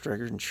that first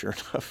record, and sure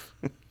enough.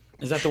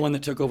 Is that the one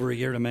that took over a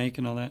year to make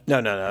and all that?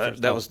 No.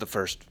 That was the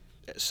first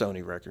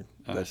Sony record.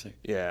 Oh, I see.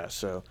 Yeah,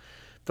 so.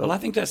 Well, I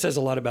think that says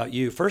a lot about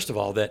you. First of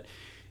all, that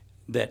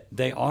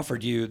they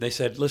offered you, they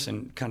said,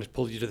 listen, kind of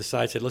pulled you to the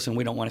side, said, listen,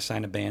 we don't want to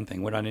sign a band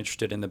thing. We're not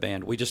interested in the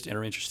band. We just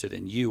are interested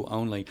in you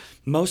only.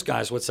 Most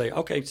guys would say,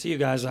 okay, see you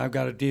guys. I've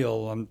got a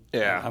deal. I'm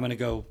going to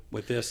go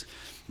with this.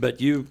 But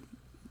you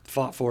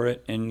fought for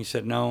it, and you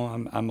said,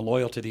 no, I'm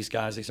loyal to these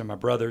guys. These are my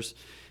brothers,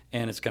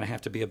 and it's going to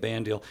have to be a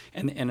band deal.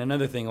 And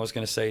another thing I was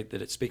going to say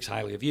that it speaks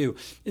highly of you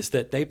is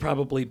that they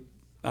probably,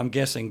 I'm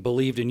guessing,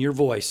 believed in your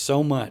voice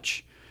so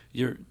much,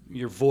 your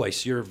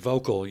voice, your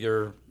vocal,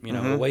 your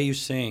the way you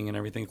sing and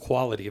everything,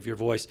 quality of your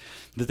voice,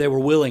 that they were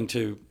willing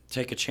to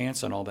take a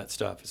chance on all that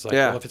stuff. It's like,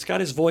 well, if it's got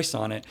his voice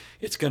on it,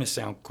 it's going to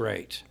sound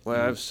great.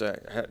 Well,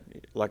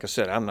 like I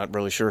said, I'm not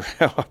really sure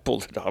how I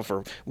pulled it off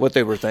or what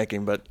they were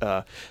thinking, but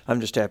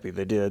I'm just happy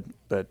they did.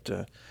 But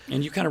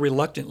and you kind of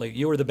reluctantly,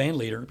 you were the band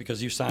leader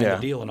because you signed the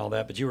deal and all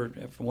that, but you were,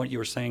 from what you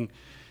were saying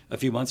a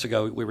few months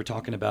ago, we were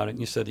talking about it, and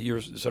you said that you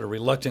were sort of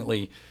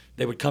reluctantly,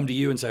 they would come to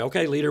you and say,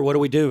 okay, leader, what do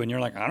we do? And you're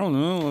like, I don't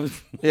know.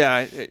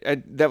 Yeah,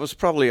 that was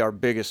probably our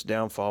biggest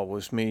downfall,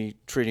 was me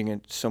treating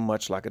it so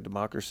much like a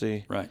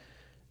democracy. Right.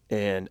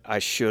 And I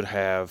should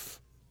have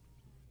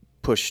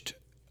pushed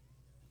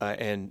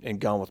and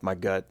gone with my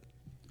gut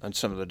on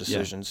some of the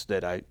decisions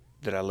that I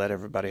let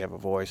everybody have a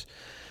voice.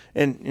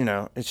 And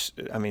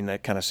that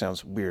kind of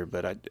sounds weird,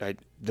 but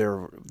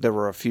there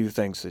were a few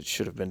things that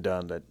should have been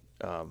done that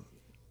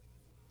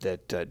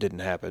didn't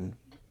happen.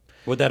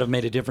 Would that have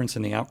made a difference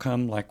in the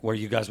outcome, like where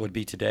you guys would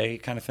be today,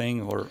 kind of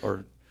thing,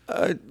 or?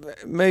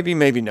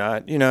 Maybe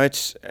not.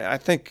 I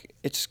think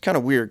it's kind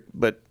of weird,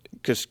 but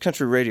because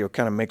country radio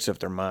kind of makes up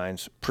their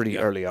minds pretty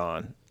early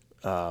on,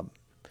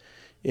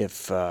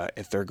 if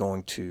they're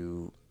going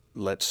to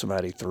let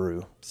somebody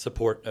through.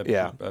 Support.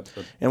 Yeah.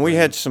 And we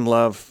had some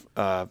love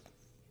at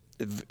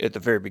the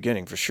very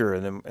beginning for sure,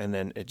 and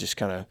then it just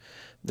kind of,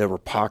 there were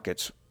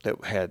pockets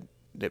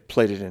that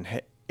played it in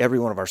every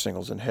one of our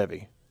singles in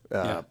heavy.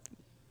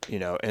 You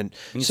know, and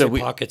when you so say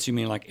pockets, you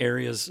mean like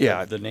areas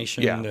of the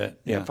nation?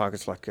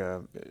 Pockets like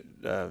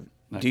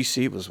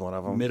DC was one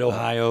of them. Mid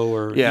Ohio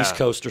or East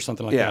Coast or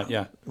something like that.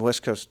 Yeah,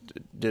 West Coast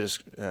did us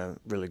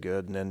really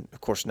good, and then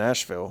of course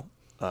Nashville.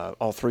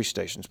 All 3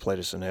 stations played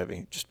us in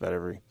heavy, just about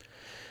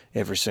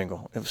every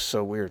single. It was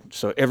so weird.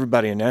 So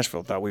everybody in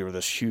Nashville thought we were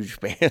this huge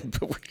band.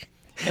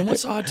 And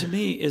what's odd to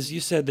me is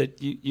you said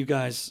that you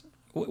guys.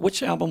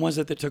 Which album was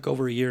it that took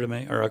over a year to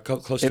make, or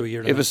close to a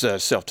year to make? It was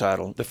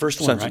self-titled. The first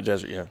one, Sons right? of the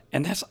Desert, yeah.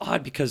 And that's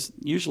odd because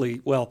usually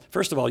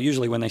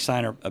when they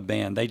sign a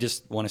band, they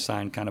just want to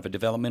sign kind of a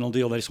developmental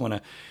deal. They just want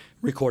to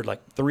record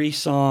like 3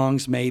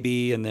 songs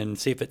maybe and then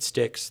see if it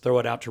sticks, throw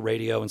it out to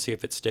radio and see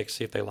if it sticks,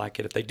 see if they like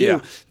it. If they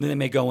do, then they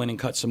may go in and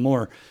cut some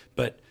more.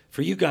 But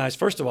for you guys,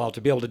 first of all,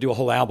 to be able to do a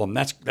whole album,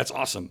 that's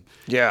awesome.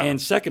 Yeah.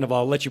 And second of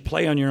all, let you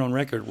play on your own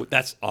record,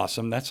 that's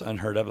awesome. That's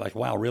unheard of. Like,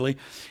 wow, really?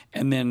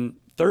 And then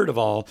third of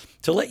all,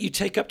 to let you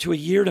take up to a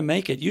year to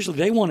make it. Usually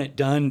they want it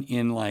done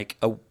in like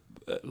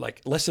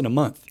less than a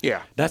month.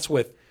 Yeah. That's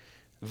with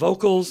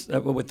vocals,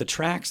 with the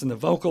tracks and the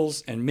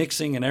vocals and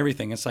mixing and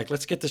everything. It's like,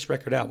 let's get this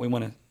record out. We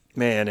want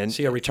to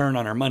see a return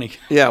on our money.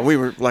 Yeah, we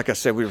were, like I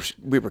said,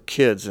 we were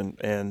kids and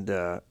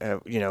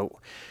you know,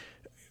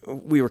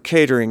 we were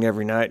catering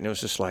every night, and it was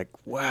just like,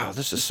 wow,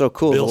 this is so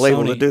cool, the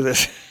label to do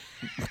this.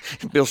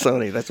 Bill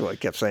Sony, that's what I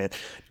kept saying.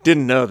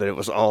 Didn't know that it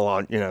was all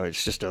on, you know,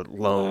 it's just a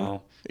loan.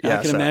 Wow. Yeah,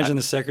 I can imagine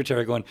the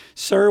secretary going,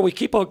 "Sir, we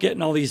keep on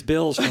getting all these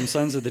bills from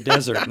Sons of the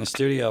Desert in the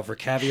studio for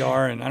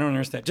caviar, and I don't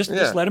understand. Just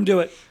let them do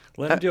it.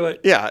 Let them do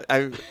it."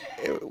 Yeah,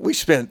 we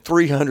spent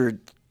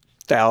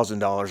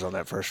 $300,000 on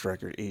that first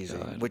record easy,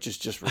 which is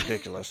just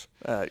ridiculous.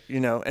 You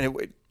know, and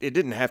it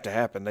didn't have to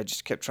happen. They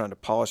just kept trying to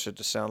polish it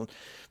to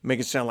make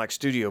it sound like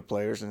studio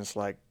players, and it's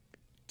like,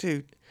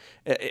 dude,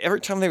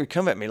 every time they would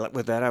come at me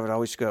with that, I would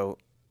always go,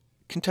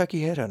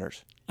 Kentucky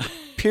Headhunters,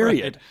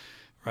 period.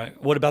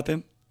 Right. What about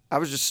them?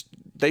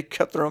 They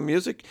cut their own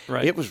music.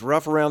 Right. It was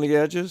rough around the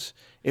edges.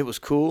 It was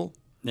cool.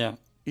 Yeah.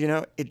 You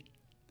know,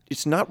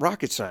 it's not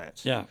rocket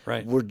science. Yeah,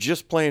 right. We're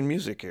just playing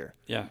music here.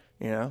 Yeah.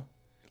 You know,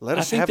 let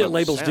us I think have that a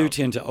labels sound. do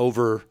tend to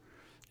over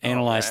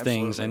analyze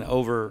things and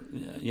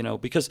you know,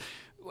 because,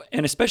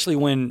 and especially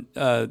when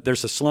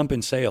there's a slump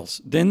in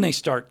sales, then they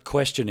start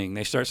questioning.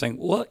 They start saying,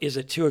 well, is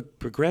it too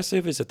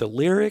progressive? Is it the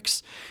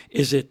lyrics?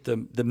 Is it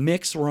the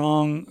mix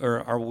wrong? Or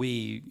are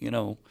we, you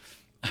know,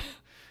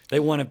 they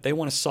want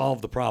to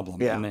solve the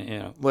problem. Yeah. And you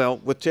know. Well,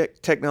 with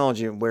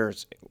technology and where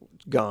it's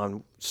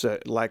gone, so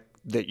like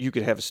that you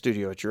could have a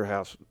studio at your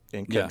house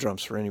and cut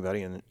drums for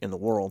anybody in the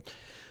world.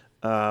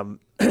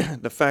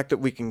 The fact that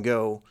we can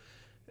go,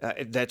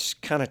 that's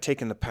kind of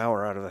taken the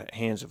power out of the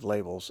hands of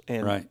labels.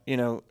 And, you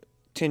know,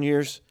 10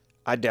 years,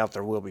 I doubt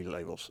there will be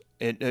labels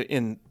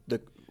in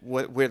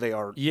where they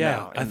are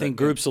now. I think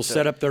groups will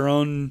set up their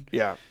own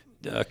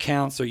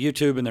accounts, their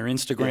YouTube and their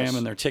Instagram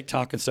and their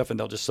TikTok and stuff, and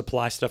they'll just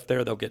supply stuff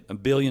there. They'll get 1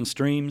 billion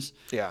streams.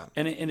 Yeah.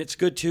 And it's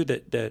good, too,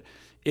 that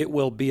it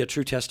will be a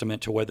true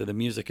testament to whether the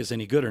music is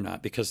any good or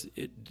not, because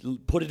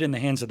put it in the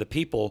hands of the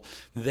people.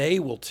 They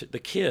will, the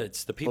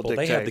kids, the people,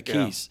 they have the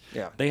keys.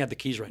 Yeah. They have the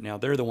keys right now.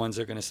 They're the ones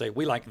that are going to say,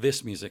 we like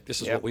this music.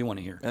 This is what we want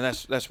to hear. And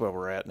that's where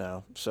we're at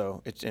now.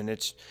 So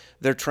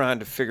they're trying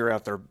to figure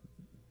out their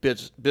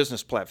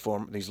business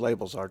platform. These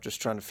labels are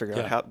just trying to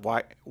figure out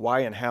why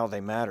and how they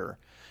matter.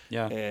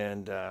 Yeah.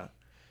 And,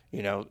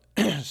 you know,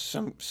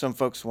 some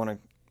folks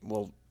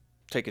will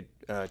take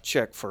a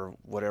check for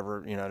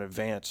whatever, you know, in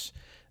advance.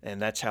 And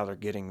that's how they're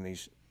getting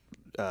these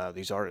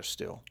artists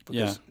still.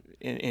 Because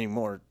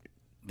anymore,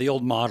 the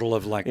old model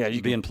of like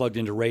being plugged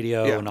into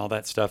radio and all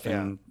that stuff.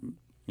 And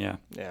yeah.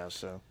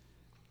 So.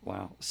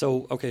 Wow.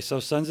 So, okay. So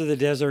Sons of the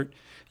Desert,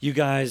 you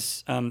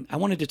guys, I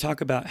wanted to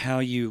talk about how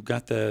you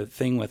got the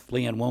thing with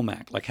Leanne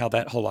Womack, like how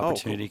that whole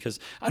opportunity, because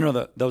I know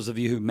that those of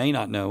you who may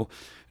not know,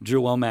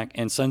 Drew Womack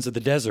and Sons of the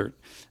Desert,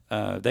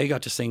 they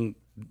got to sing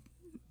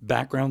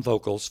background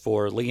vocals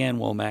for Leanne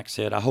Womack's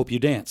hit, I Hope You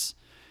Dance.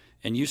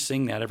 And you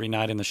sing that every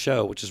night in the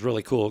show, which is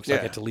really cool because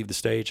I get to leave the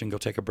stage and go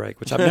take a break,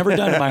 which I've never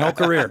done in my whole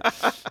career.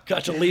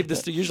 Got to leave the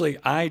stage. Usually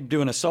I'm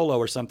doing a solo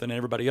or something and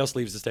everybody else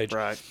leaves the stage.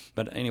 Right.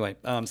 But anyway,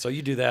 so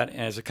you do that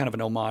as a kind of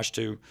an homage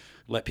to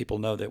let people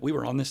know that we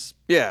were on this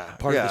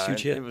part of this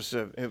huge hit.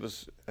 It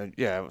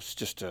was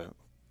just a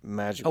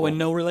magical. Oh, and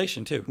no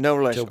relation too. No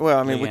relation. Well,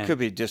 I mean, we could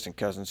be distant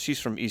cousins. She's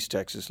from East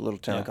Texas, a little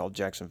town called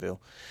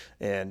Jacksonville.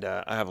 And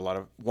I have a lot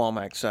of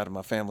Womack side of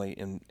my family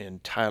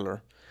in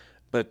Tyler.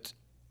 But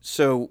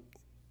so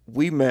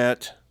we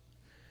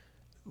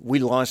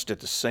launched at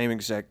the same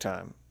exact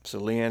time. So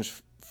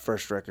Leanne's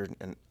first record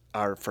and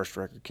our first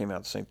record came out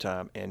at the same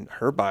time, and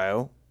her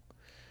bio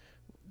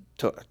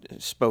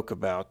spoke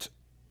about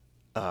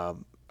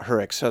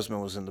her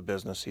ex-husband was in the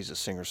business. He's a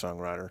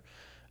singer-songwriter,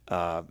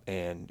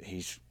 and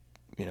he's,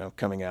 you know,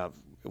 coming out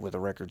with a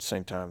record at the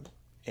same time,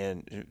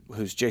 and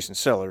who's Jason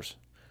Sellers.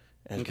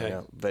 And, you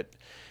know, but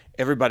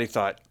everybody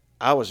thought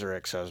I was her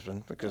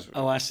ex-husband because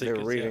Oh, I see, they were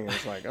 'cause, reading. yeah. And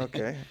it's like,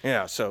 okay,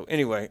 yeah. So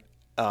anyway,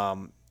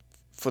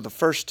 for the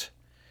first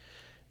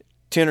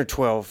 10 or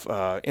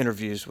 12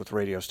 interviews with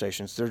radio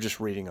stations, they're just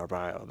reading our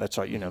bio. That's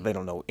all, they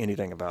don't know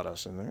anything about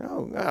us. And they're,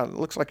 oh, wow, it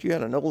looks like you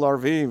had an old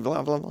RV,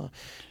 blah, blah, blah.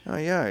 Oh,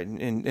 yeah.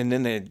 And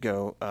then they'd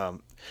go,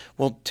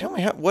 well, tell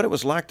me what it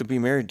was like to be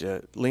married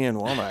to Leanne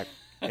Womack.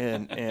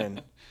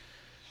 and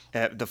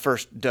at the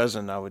first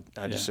dozen,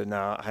 I just said,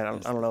 no, I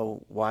don't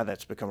know why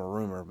that's become a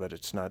rumor, but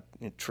it's not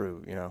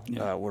true.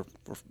 Yeah. We're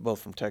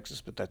both from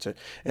Texas, but that's it.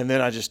 And then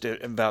I just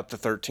did about the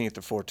 13th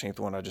or 14th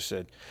one. I just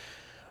said,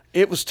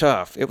 it was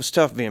tough. It was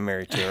tough being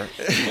married to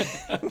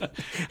her.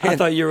 I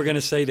thought you were going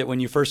to say that when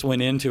you first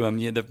went into him,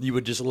 you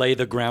would just lay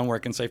the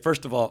groundwork and say,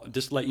 first of all,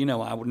 just let you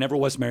know, I never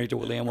was married to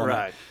Leanne Womack,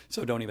 Right.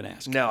 so don't even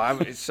ask. No,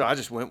 so I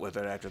just went with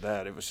it after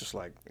that. It was just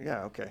like,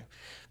 yeah, okay.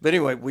 But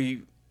anyway,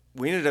 we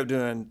ended up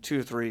doing 2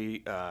 or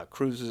 3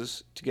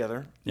 cruises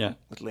together Yeah.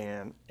 with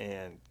Leanne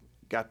and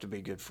got to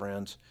be good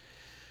friends.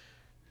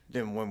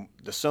 Then when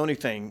the Sony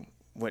thing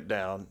went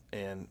down,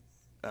 and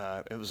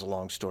it was a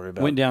long story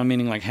about Went down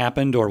meaning like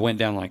happened, or went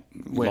down like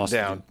went lost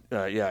down.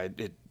 Yeah,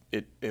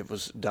 it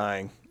was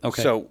dying.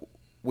 Okay. So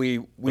we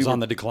was were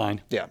on the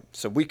decline. Yeah.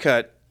 So we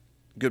cut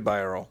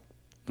Goodbye Earl,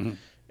 Mm-hmm.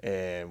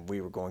 and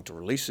we were going to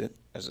release it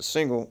as a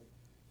single.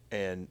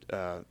 And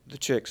the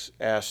Chicks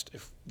asked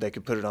if they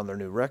could put it on their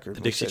new record.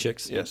 The Dixie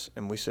Chicks, yeah. Yes.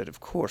 And we said,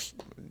 of course,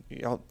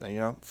 y'all,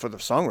 for the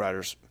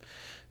songwriters'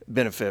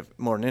 benefit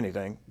more than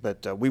anything.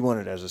 But we want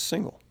it as a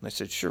single. And they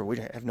said, sure, we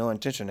have no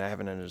intention of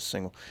having it as a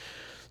single.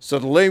 So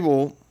the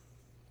label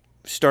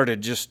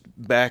started just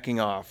backing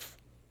off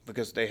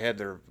because they had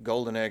their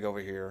golden egg over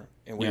here,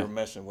 and we Yeah. were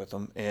messing with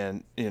them.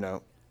 And,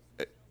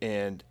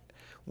 and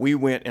we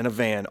went in a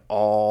van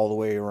all the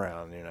way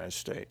around the United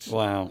States.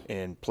 Wow.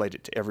 And played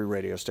it to every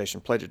radio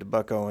station. Played it to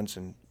Buck Owens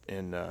and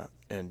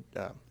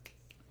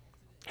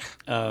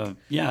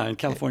Yeah, in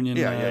California.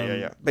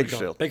 Yeah.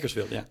 Bakersfield.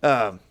 Bakersfield, yeah.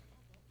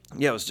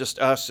 yeah, it was just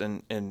us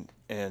and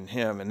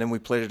him. And then we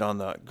played it on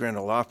the Grand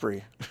Ole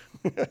Opry.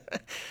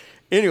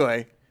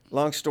 Anyway,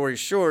 long story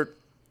short,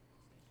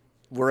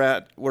 we're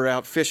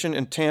out fishing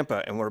in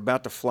Tampa, and we're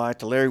about to fly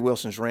to Larry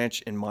Wilson's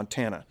ranch in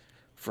Montana.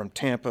 From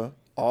Tampa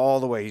all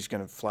the way, he's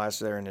going to fly us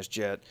there in his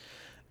jet,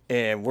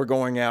 and we're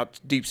going out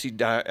deep sea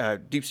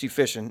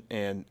fishing,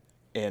 and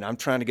I'm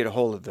trying to get a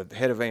hold of the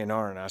head of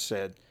A&R, and I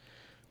said,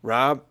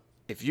 Rob,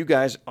 if you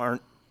guys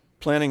aren't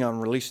planning on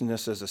releasing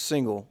this as a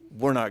single,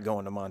 we're not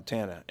going to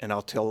Montana, and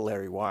I'll tell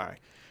Larry why.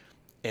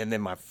 And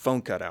then my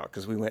phone cut out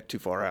because we went too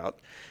far out.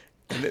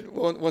 And then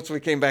once we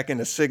came back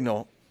into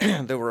signal,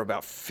 there were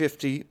about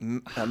 50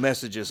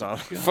 messages on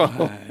the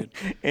phone.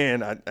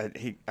 And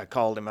I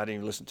called him. I didn't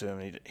even listen to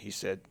him. He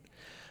said,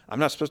 I'm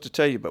not supposed to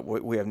tell you, but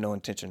we have no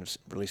intention of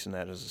releasing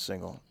that as a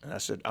single. And I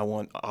said, I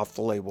want off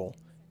the label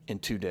in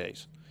 2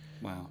 days.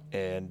 Wow.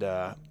 And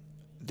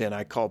then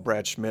I called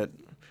Brad Schmidt,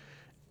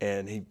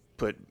 and he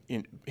put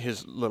in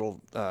his little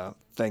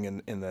thing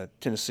in the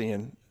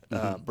Tennessean,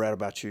 Brad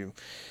About You.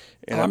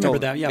 And I remember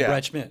told that. him, Yeah,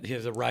 Brad Schmidt. He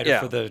was a writer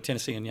for the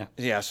Tennessean, yeah.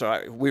 Yeah,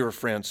 so we were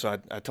friends, so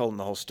I told him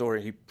the whole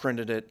story. He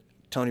printed it.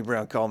 Tony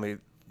Brown called me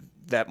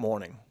that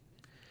morning.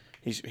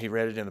 He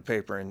read it in the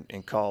paper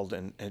and called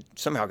and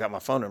somehow got my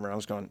phone number. I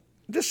was going,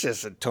 this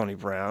isn't Tony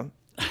Brown.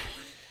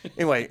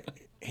 Anyway,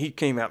 he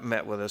came out and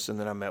met with us, and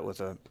then I met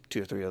with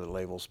 2 or 3 other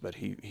labels. But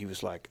he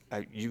was like,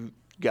 you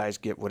guys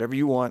get whatever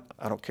you want.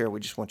 I don't care.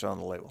 We just want you on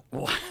the label.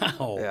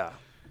 Wow. Yeah.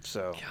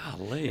 So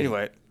Golly.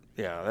 anyway,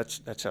 yeah,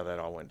 that's how that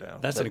all went down.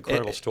 That's an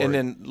incredible story. And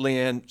then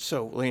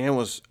Leanne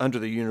was under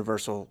the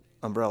Universal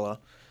umbrella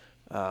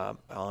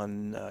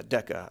on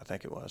Decca, I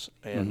think it was,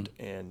 and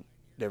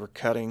they were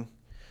cutting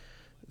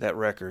that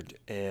record,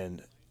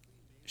 and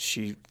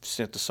she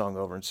sent the song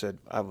over and said,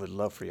 I would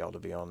love for y'all to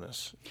be on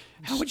this.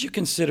 How would you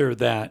consider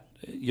that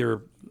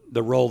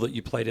the role that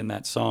you played in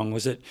that song?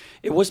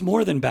 It was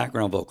more than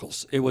background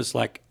vocals. It was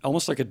like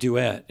almost like a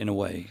duet in a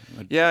way.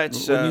 Yeah,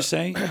 it's Wouldn't you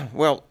say?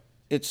 Well,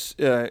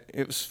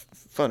 it was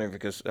funny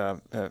because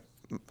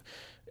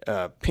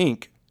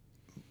Pink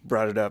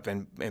brought it up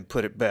and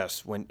put it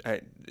best when I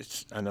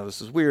know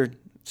this is weird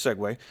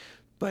segue,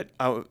 but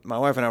my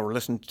wife and I were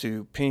listening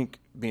to Pink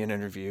being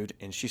interviewed,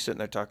 and she's sitting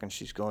there talking.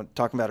 She's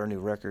talking about her new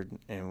record,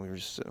 and we were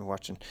just sitting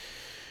watching.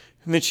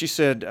 And then she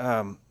said,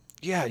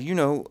 "Yeah,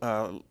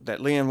 that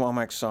Leanne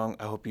Womack song,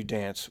 I Hope You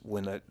Dance."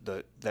 When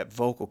that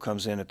vocal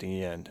comes in at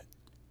the end,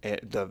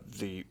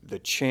 the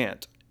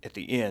chant at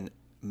the end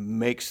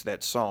makes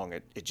that song.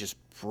 It just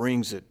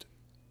brings it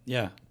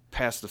Yeah.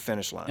 past the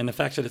finish line. And the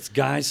fact that it's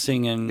guys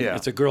singing, Yeah.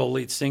 it's a girl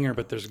lead singer,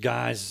 but there's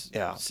guys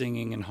Yeah.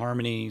 singing in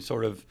harmony,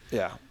 sort of.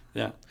 Yeah.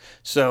 Yeah.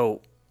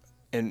 So,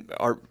 and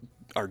our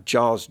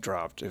jaws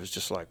dropped. It was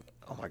just like,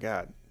 oh my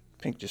God,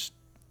 Pink just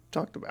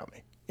talked about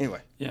me.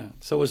 Anyway. Yeah.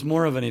 So it was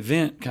more of an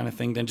event kind of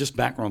thing than just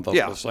background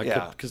vocals.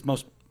 Yeah. Because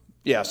most.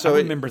 Yeah. So I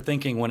remember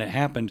thinking when it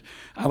happened,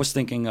 I was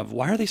thinking of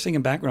why are they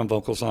singing background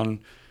vocals on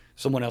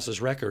someone else's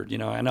record. You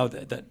know, I know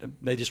that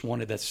they just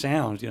wanted that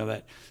sound, you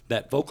know,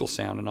 that vocal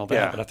sound and all that.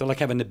 Yeah. But I feel like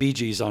having the Bee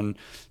Gees on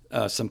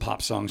some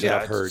pop songs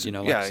that I've heard. You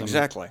know, like yeah, some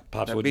exactly.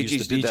 Pops The would Bee use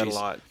Gees the Bee did that a Gees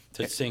lot.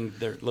 to sing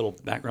their little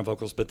background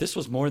vocals. But this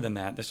was more than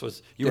that. This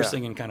was you were Yeah.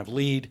 singing kind of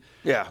lead.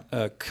 Yeah.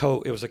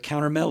 It was a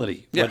counter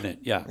melody, wasn't it?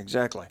 Yeah.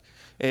 Exactly.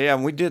 Yeah,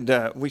 and we did.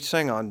 We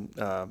sang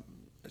on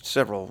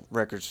several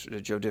records.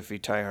 Joe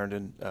Diffie, Ty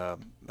Herndon,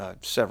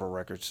 several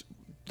records.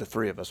 The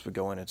three of us would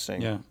go in and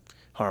sing Yeah.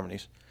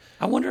 harmonies.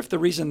 I wonder if the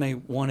reason they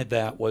wanted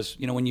that was,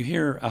 you know, when you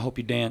hear "I Hope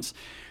You Dance,"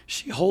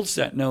 she holds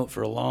that note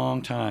for a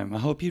long time. I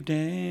hope you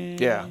dance.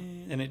 Yeah.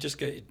 And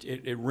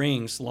it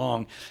rings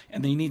long,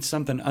 and then you need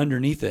something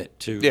underneath it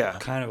to Yeah.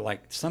 kind of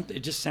like something.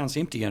 It just sounds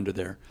empty under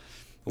there.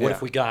 What Yeah.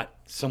 if we got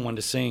someone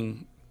to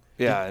sing?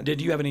 Yeah.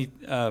 Did you have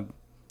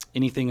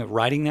anything of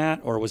writing that,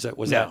 or was that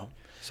No.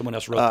 someone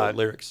else wrote the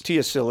lyrics?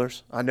 Tia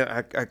Sillers.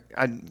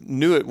 I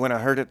knew it when I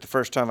heard it the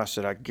first time. I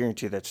said, I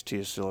guarantee that's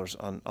Tia Sillers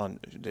on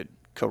that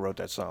co-wrote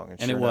that song. And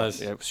sure it enough,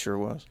 was? It sure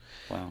was.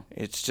 Wow.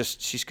 It's just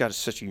she's got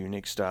such a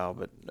unique style.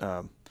 But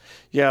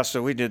yeah,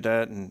 so we did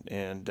that, and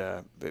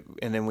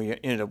then we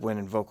ended up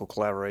winning vocal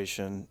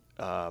collaboration,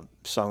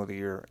 song of the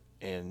year,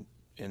 and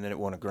then it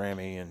won a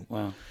Grammy. And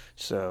Wow.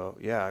 so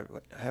yeah,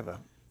 I have a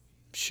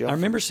shelf. I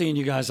remember seeing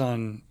you guys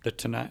on the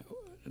Tonight.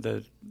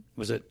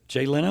 Was it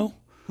Jay Leno?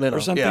 Leno,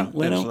 Or something, yeah, it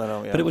Leno. was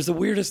Leno, yeah. But it was the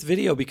weirdest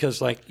video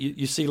because, like,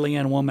 you see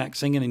Leanne Womack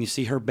singing, and you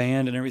see her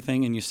band and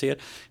everything, and you see it,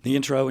 the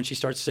intro, and she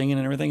starts singing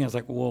and everything. I was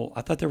like, well,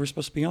 I thought they were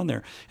supposed to be on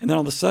there. And then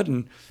all of a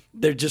sudden,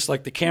 they're just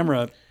like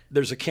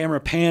there's a camera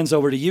pans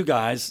over to you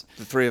guys.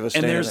 The three of us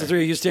and standing there's there. the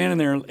three of you standing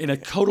there in a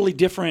totally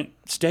different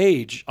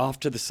stage off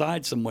to the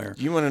side somewhere.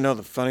 You want to know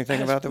the funny thing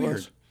That's about that weird.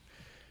 was?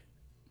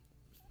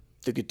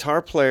 The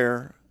guitar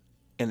player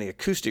and the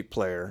acoustic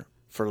player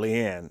for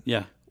Leanne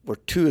Yeah. were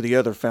two of the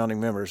other founding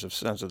members of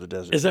Sons of the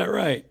Desert. Is that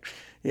right?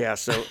 Yeah,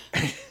 so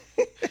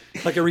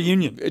Like a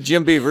reunion.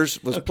 Jim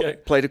Beavers was Okay.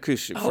 played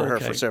acoustic for Oh, her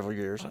okay. for several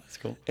years. Oh, that's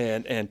cool.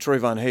 And Troy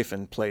Von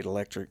Hafen played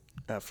electric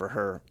for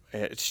her.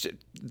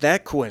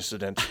 That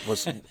coincidence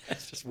was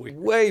That's just weird.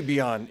 way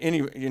beyond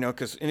any,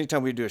 because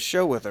anytime we do a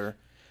show with her,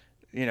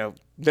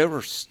 there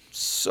were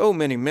so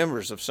many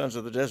members of Sons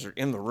of the Desert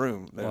in the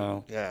room.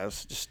 Wow. Yeah, it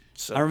was just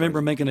so I remember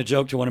crazy. making a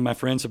joke to one of my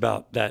friends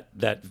about that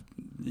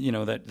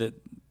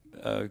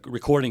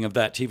recording of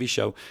that TV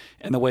show,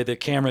 and the way the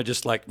camera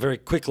just like very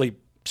quickly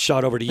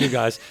shot over to you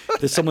guys.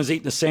 That someone's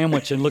eating a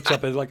sandwich and looks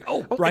up and like,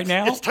 oh, right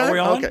now? it's time? Are we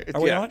on? Okay,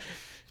 Are we yeah. on?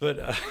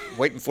 But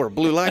Waiting for a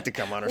blue light to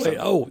come on or wait,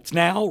 something. oh, it's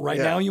now, right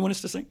Yeah. now. You want us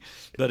to sing?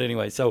 But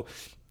anyway, so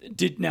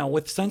now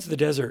with Sons of the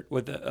Desert,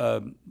 with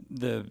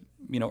the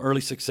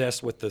early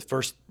success with the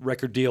first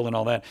record deal and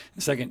all that.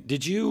 Second,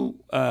 did you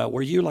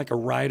were you like a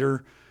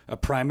writer, a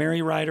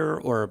primary writer,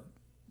 or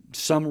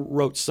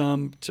wrote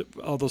some to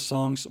all those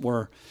songs,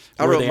 or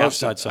I were wrote they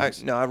most outside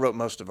songs? I wrote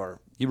most of our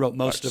You wrote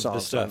most of the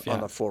songs stuff, on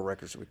yeah. the 4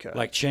 records we cut.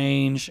 Like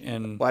Change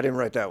and Well, I didn't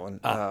write that one,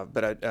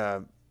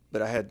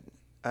 but I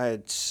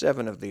had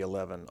 7 of the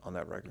 11 on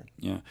that record.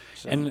 yeah.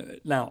 And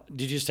now,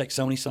 did you just take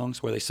Sony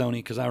songs? Were they Sony?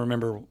 Because I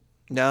remember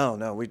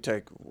No, we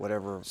take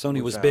whatever. Sony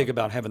we was found. big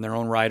about having their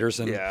own writers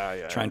and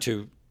Yeah. trying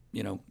to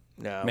No,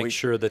 make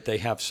sure that they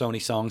have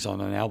Sony songs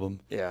on an album.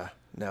 Yeah,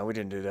 no, we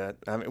didn't do that.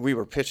 I mean, we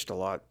were pitched a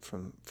lot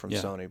from Yeah.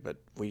 Sony, but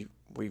we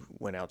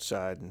went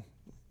outside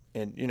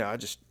and I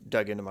just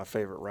dug into my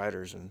favorite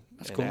writers and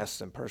cool. asked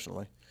them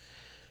personally.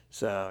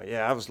 So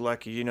yeah, I was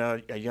lucky.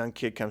 A young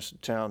kid comes to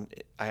town.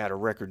 I had a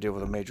record deal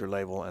with a major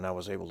label, and I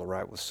was able to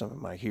write with some of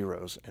my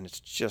heroes. And it's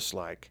just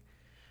like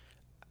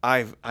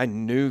I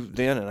knew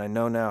then, and I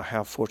know now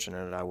how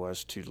fortunate I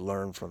was to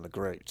learn from the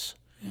greats.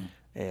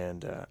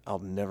 And I'll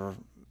never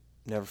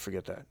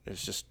forget that.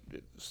 It's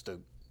the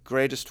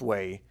greatest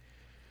way.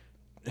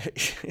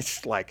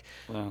 It's like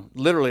Wow.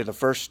 literally the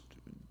first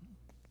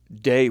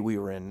day we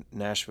were in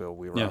Nashville,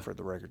 we were Yeah. offered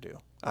the record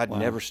deal. I'd Wow.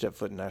 never stepped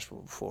foot in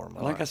Nashville before in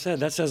my Like I life. said,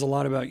 that says a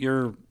lot about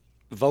your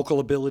vocal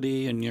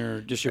ability and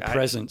your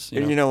presence.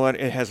 And you know what?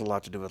 It has a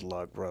lot to do with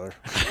luck, brother.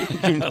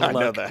 I know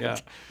Luck, that. yeah.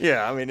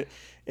 Yeah, I mean,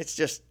 it's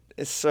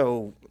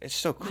so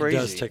crazy. It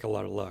does take a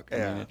lot of luck. I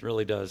mean, Yeah. it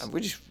really does.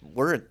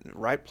 We're at the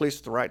right place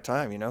at the right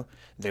time.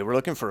 They were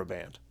looking for a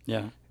band.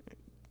 Yeah.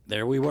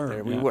 There we were.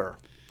 There we yeah. were,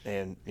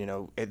 and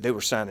they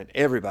were signing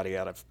everybody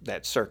out of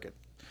that circuit.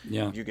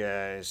 Yeah. You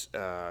guys,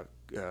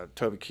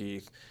 Toby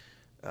Keith,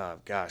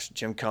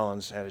 Jim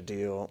Collins had a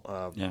deal.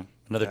 Yeah.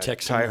 Another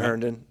Texan. Ty right?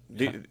 Herndon,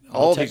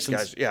 All all these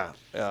Texans. guys.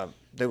 Yeah,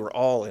 they were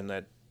all in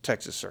that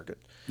Texas circuit.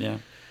 Yeah.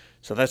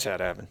 So that's how it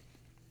happened.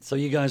 So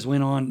you guys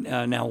went on.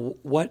 Now,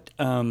 what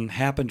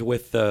happened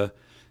with the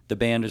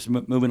band is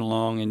moving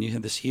along, and you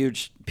had this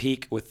huge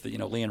peak with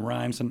Leanne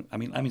Rimes, and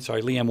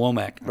Leanne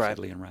Womack. I Right.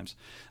 said Leanne Rimes.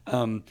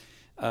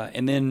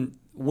 And then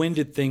when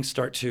did things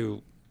start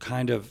to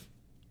kind of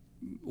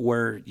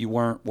where you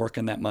weren't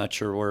working that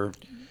much, or where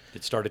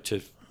it started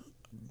to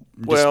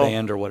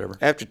disband or whatever?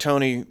 After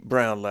Tony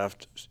Brown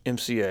left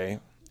MCA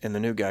and the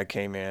new guy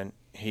came in,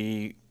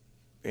 we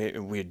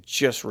had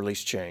just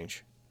released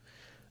Change,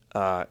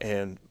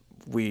 and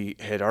we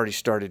had already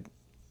started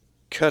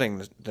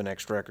cutting the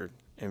next record,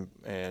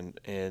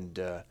 and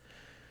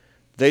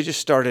they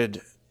just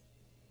started.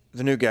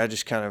 The new guy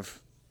just kind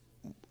of,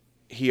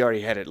 he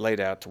already had it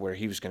laid out to where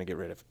he was going to get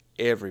rid of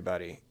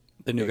everybody.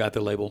 The new guy at the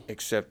label.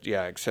 Except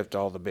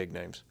all the big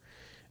names.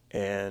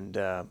 And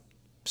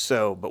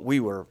but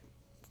we were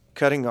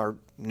cutting our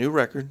new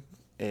record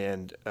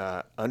and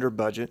under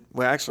budget.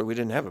 Well, actually, we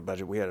didn't have a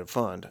budget. We had a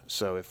fund.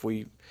 So if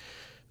we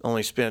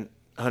only spent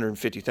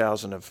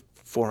 $150,000 of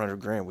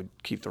 $400,000, we'd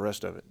keep the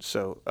rest of it.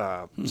 So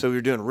so we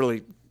were doing a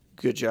really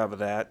good job of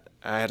that.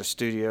 I had a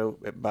studio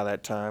by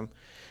that time.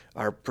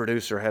 Our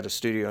producer had a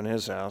studio in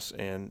his house,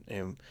 and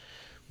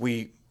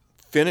we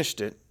finished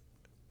it.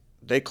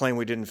 They claim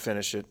we didn't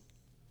finish it.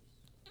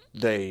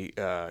 They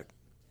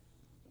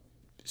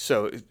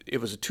so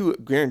it was a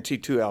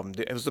guaranteed 2-album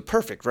deal. It was the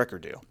perfect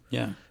record deal.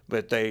 Yeah.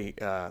 But they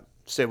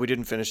said we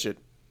didn't finish it.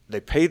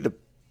 They paid the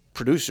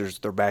producers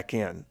their back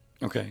end.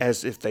 Okay.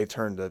 As if they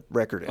turned the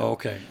record in. Oh,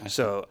 okay.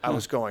 So I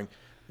was going,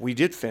 we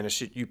did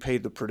finish it. You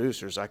paid the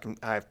producers. I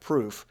have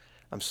proof.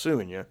 I'm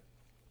suing you.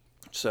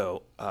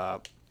 So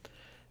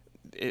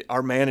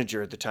our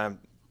manager at the time,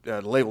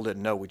 the label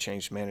didn't know we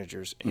changed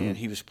managers, and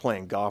he was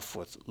playing golf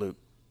with Luke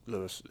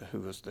Lewis,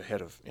 who was the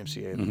head of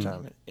MCA at the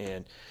time,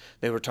 and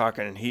they were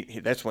talking, and he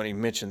that's when he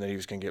mentioned that he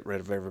was going to get rid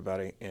of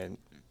everybody. And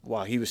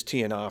while he was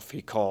teeing off,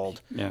 he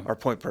called our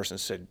point person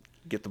and said,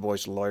 "Get the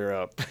boys to lawyer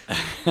up."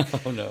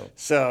 Oh no!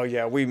 So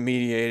yeah, we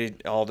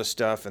mediated all the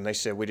stuff, and they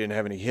said we didn't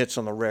have any hits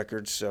on the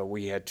record, so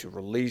we had to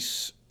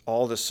release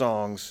all the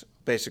songs.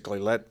 Basically,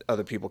 let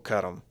other people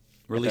cut them.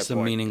 Release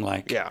them, meaning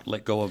like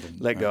let go of them.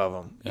 Let go of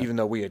them. Yeah. Even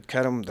though we had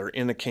cut them, they're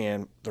in the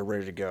can, they're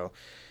ready to go.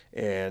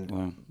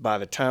 And by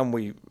the time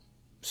we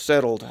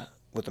settled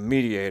with the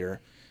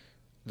mediator,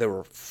 there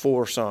were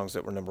 4 songs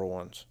that were number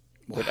ones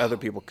that other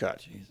people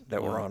cut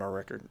that were on our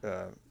record.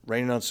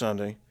 Raining on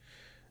Sunday.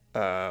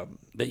 That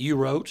you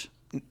wrote?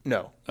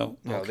 No. Oh,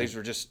 no. Okay. These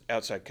were just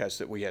outside cuts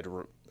that we had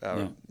to,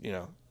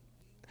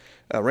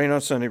 Rain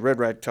on Sunday, Red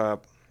Right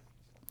Top,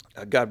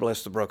 God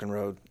Bless the Broken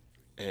Road,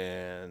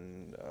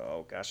 and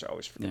oh gosh, I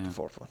always forget the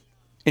 4th one.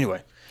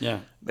 Anyway,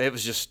 it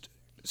was just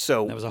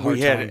so that was a hard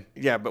time.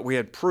 But we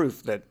had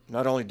proof that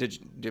not only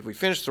did we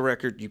finish the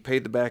record, you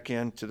paid the back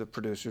end to the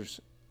producers.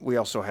 We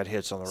also had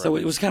hits on the record. So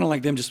it was kind of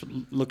like them just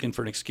looking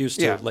for an excuse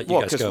to let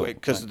you guys go.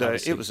 Because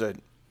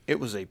it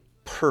was a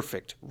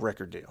perfect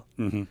record deal.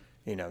 Mm-hmm.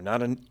 You know,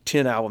 not a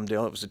 10-album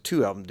deal. It was a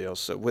 2-album deal.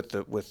 So with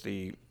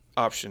the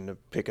option to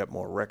pick up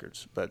more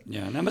records. But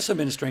and that must have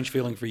been a strange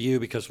feeling for you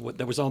because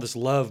there was all this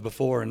love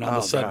before, and all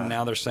of a sudden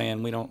now they're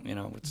saying we don't,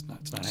 it's not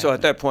happening. So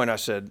at that point I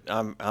said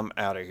I'm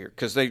out of here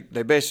because they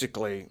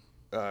basically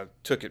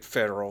took it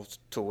federal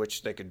to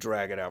which they could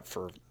drag it out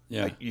for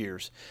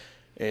years,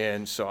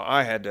 and so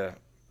I had to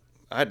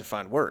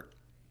find work,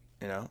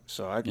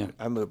 So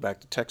I moved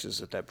back to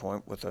Texas at that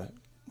point with a.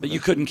 But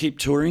you couldn't keep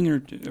touring or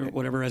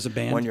whatever as a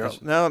band. 1 year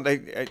old. No,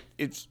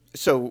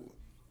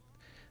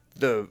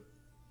 the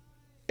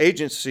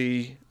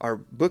agency, our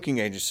booking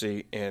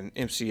agency, and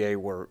MCA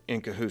were in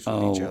cahoots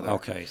with each other.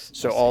 Okay.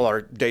 So all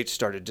our dates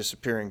started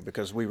disappearing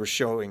because we were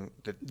showing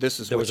that this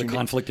is there what was a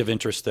conflict of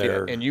interest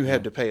there, and you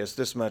had to pay us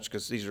this much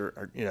because these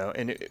are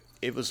and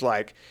it was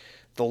like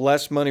the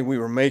less money we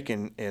were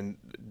making and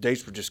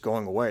dates were just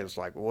going away. It was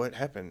like, what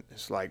happened?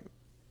 It's like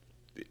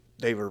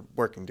they were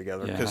working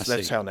together because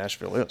that's how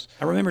Nashville is.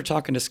 I remember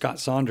talking to Scott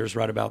Saunders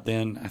right about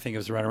then. I think it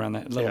was right around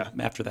that,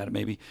 after that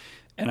maybe.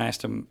 And I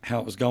asked him how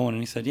it was going,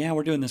 and he said,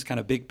 we're doing this kind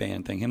of big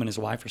band thing. Him and his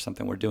wife or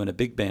something, we're doing a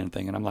big band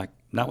thing. And I'm like,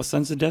 not with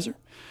Sons of the Desert?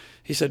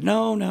 He said,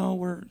 no,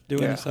 we're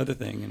doing this other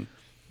thing.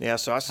 And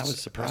so I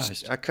was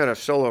surprised. I cut a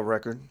solo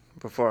record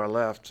before I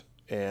left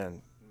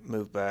and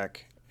moved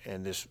back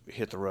and just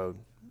hit the road.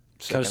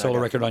 Cut a solo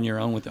record on your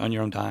own on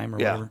your own time or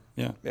whatever?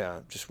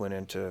 Yeah, just went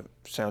into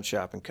Sound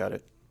Shop and cut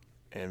it.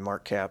 And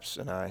Mark Capps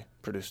and I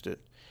produced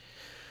it.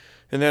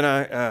 And then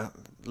I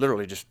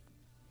literally just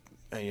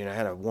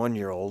had a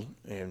 1-year-old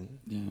and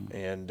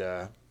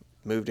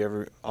moved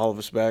all of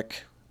us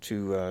back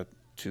to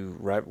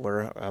right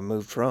where I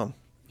moved from.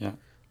 Yeah.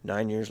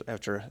 9 years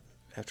after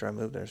I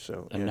moved there.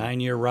 So a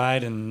 9-year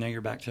ride, and now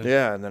you're back to.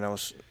 Yeah, and then I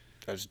was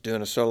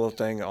doing a solo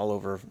thing all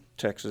over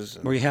Texas.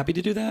 Were you happy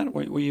to do that?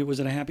 Was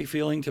it a happy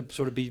feeling to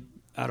sort of be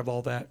out of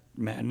all that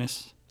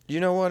madness? You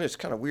know what? It's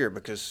kind of weird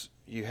because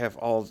you have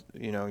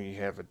you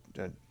have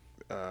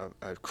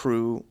a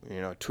crew,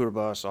 a tour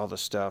bus, all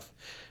this stuff,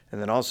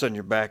 and then all of a sudden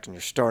you're back and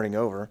you're starting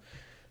over.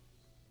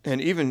 And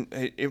even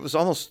it was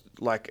almost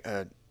like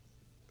a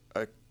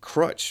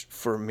crutch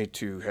for me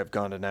to have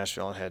gone to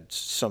Nashville and had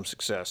some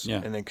success.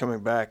 Yeah. And then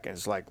coming back, and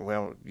it's like,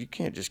 well, you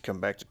can't just come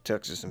back to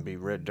Texas and be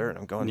Red Dirt.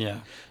 I'm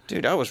going,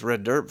 dude, I was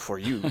Red Dirt before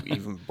you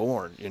even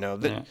born.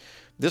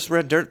 This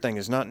Red Dirt thing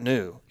is not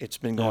new. It's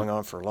been going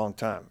on for a long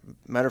time.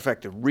 Matter of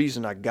fact, the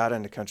reason I got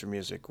into country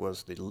music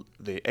was the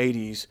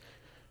 80s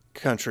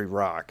country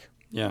rock.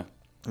 Yeah.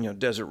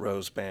 Desert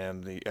Rose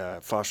Band, the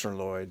Foster and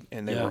Lloyd,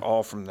 and they were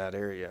all from that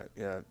area.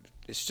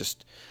 It's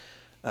just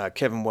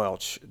Kevin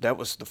Welch. That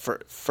was the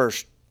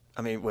first.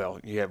 I mean, well,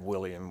 you have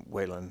Willie and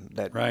Waylon,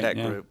 that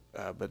group.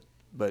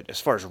 But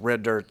as far as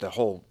Red Dirt, the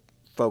whole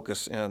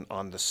focus in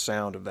on the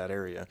sound of that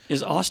area.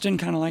 Is Austin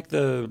kind of like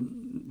the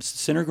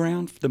center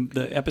ground, the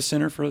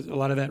epicenter for a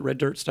lot of that red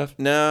dirt stuff?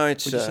 No,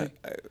 it's Would you say?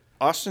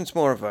 Austin's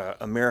more of a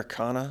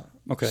Americana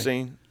Okay.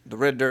 scene. The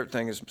red dirt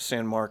thing is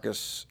San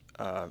Marcos.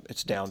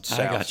 It's down south,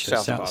 I got you.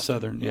 south of Austin.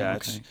 Southern. Yeah,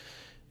 okay.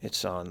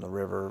 it's on the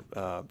river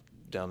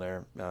down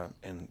there,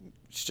 and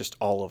it's just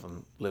all of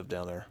them live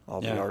down there.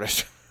 All the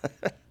artists,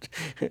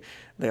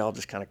 they all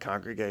just kind of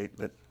congregate.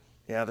 But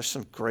yeah, there's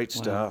some great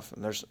stuff,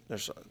 and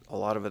there's a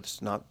lot of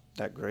it's not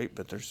that great,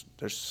 but there's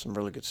some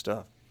really good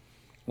stuff.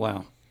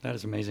 Wow, that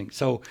is amazing.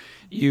 So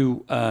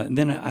you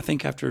then I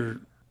think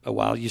after a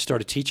while you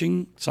started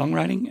teaching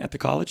songwriting at the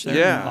college there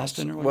in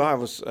Austin or well,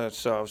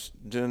 whatever? I was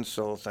doing the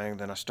solo thing.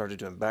 Then I started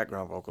doing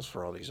background vocals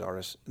for all these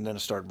artists, and then I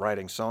started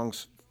writing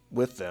songs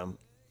with them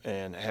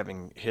and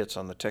having hits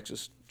on the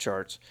Texas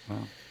charts. Wow.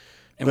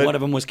 And one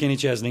of them was Kenny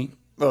Chesney.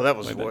 Well, that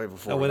was way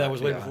before. Oh, well, that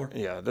was way before?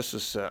 Yeah, this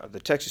is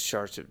the Texas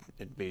charts.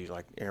 It'd be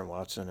like Aaron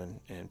Watson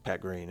and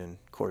Pat Green and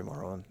Corey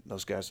Morrow and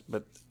those guys.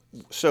 But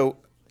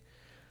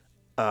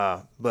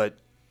but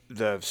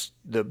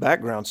the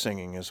background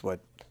singing is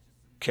what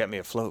kept me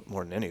afloat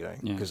more than anything,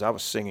 because I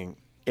was singing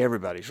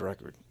everybody's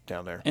record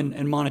down there. And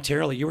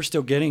monetarily, you were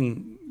still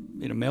getting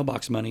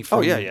mailbox money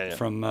from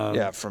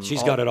from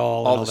She's Got It All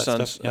and all the that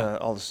Suns, stuff. Yeah.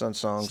 all the Sun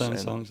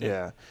songs.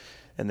 Yeah.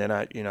 And then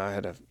I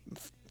had a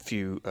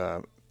few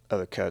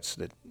other cuts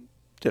that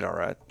did all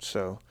right.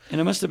 So. And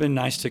it must have been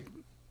nice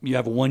you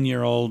have a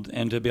 1-year-old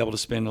and to be able to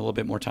spend a little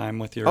bit more time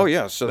with your. Oh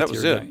yeah, so that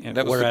was it.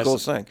 That was the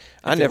coolest thing.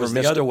 I never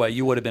missed the other way.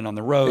 You would have been on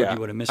the road. Yeah, you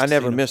would have missed. I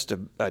never missed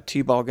a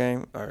T-ball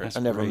game, or I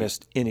never great.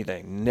 missed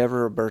anything.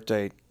 Never a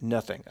birthday.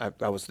 Nothing.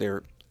 I was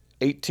there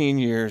 18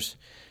 years.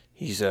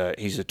 He's a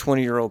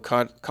 20-year-old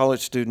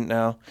college student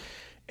now,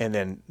 and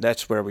then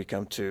that's where we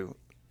come to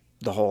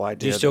the whole idea.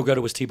 Do you still go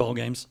to his T-ball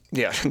games?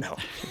 Yeah, no.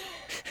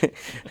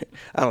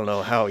 I don't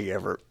know how he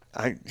ever.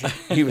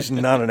 He was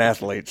not an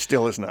athlete,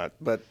 still is not.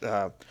 But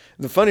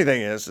the funny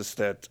thing is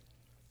that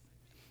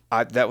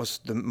that was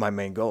my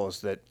main goal,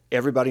 is that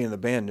everybody in the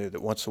band knew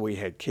that once we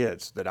had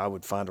kids, that I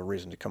would find a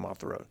reason to come off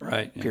the road.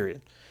 Right. Yeah.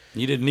 Period.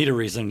 You didn't need a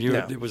reason.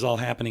 It was all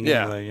happening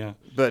anyway. Yeah.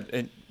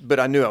 But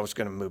I knew I was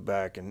going to move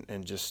back, and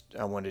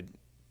I wanted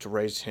to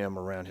raise him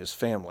around his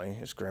family,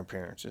 his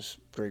grandparents, his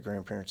great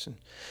grandparents, and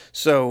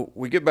so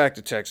we get back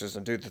to Texas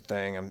and do the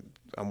thing.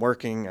 I'm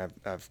working.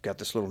 I've got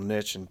this little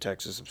niche in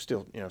Texas. I'm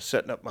still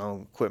setting up my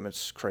own equipment.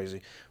 It's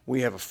crazy.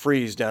 We have a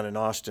freeze down in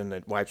Austin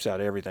that wipes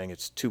out everything.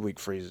 It's 2-week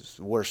freeze. It's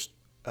the worst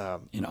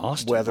in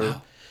Austin weather,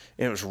 wow.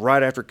 And it was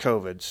right after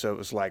COVID, so it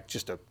was like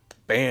just a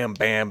bam,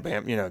 bam,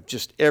 bam.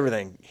 Just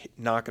everything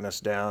knocking us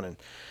down, and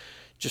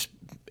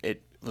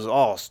it was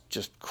all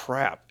just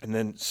crap. And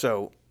then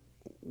so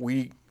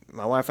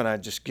my wife and I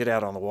just get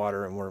out on the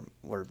water, and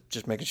we're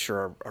just making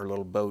sure our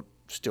little boat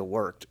still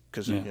worked,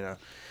 because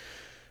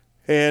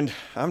and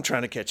I'm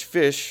trying to catch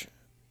fish,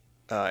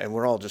 and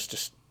we're all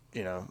just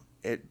the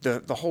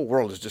whole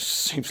world just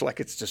seems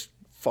like it's just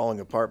falling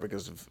apart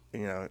because of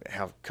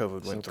how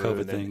COVID went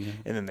through, and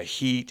then the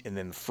heat, and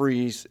then the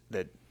freeze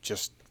that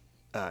just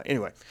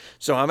anyway.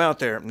 So I'm out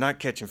there, I'm not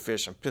catching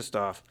fish, I'm pissed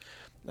off.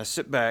 I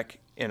sit back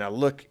and I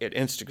look at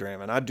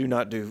Instagram, and I do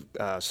not do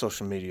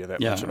social media that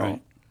much at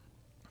all.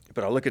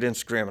 But I look at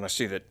Instagram and I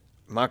see that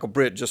Michael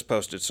Britt just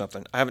posted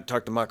something. I haven't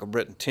talked to Michael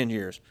Britt in 10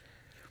 years.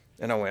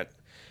 And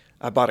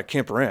I bought a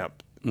Kemper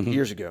amp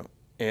years ago,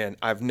 and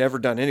I've never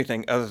done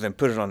anything other than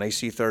put it on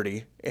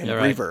AC30 and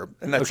reverb.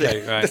 And that's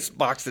it. Right. This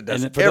box that does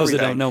everything. And for those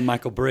that don't know,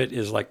 Michael Britt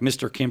is like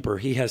Mr. Kemper.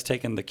 He has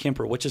taken the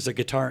Kemper, which is a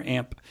guitar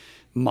amp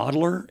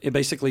modeler. It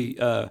basically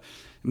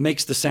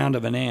makes the sound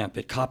of an amp.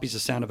 It copies the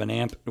sound of an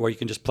amp where you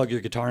can just plug your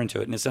guitar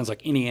into it, and it sounds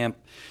like any amp.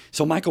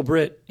 So Michael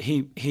Britt,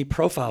 he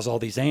profiles all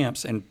these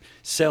amps and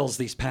sells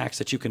these packs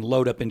that you can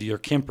load up into your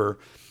Kemper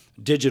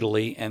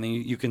digitally, and then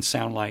you can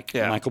sound like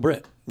Michael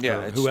Britt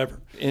or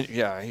whoever.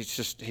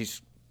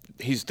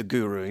 He's the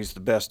guru. He's the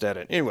best at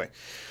it. Anyway,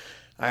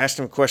 I asked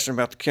him a question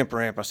about the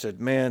Kemper amp. I said,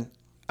 man,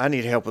 I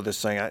need help with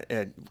this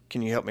thing.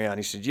 Can you help me out? And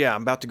he said, yeah,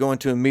 I'm about to go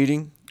into a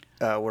meeting.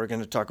 We're going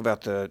to talk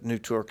about the new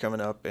tour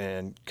coming up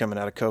and coming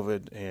out of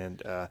COVID,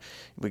 and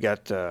we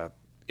got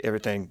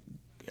everything.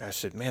 I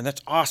said, man,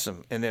 that's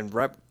awesome. And then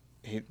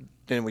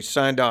then we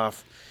signed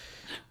off,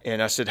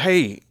 and I said,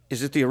 hey,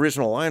 is it the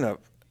original lineup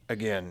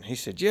again? He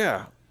said,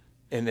 yeah.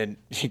 And then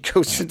he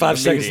goes into 5 the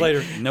seconds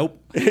meeting. later,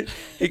 nope.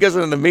 He goes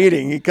into the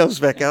meeting. He comes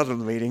back out of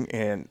the meeting,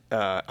 and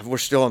we're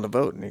still on the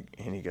boat. And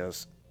he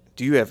goes,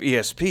 do you have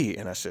ESP?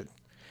 And I said,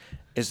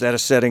 is that a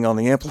setting on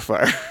the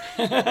amplifier?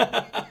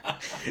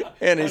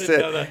 And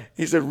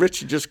he said,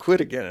 Rich, you just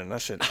quit again. And I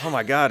said, oh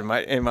my God.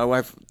 And my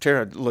wife,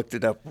 Tara, looked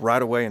it up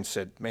right away and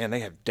said, man, they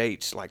have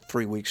dates like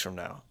 3 weeks from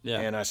now. Yeah.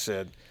 And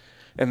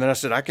then I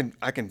said, I can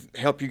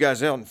help you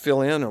guys out and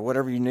fill in or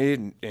whatever you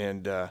need.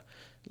 And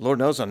Lord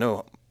knows I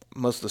know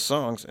most of the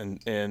songs.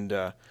 And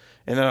then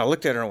I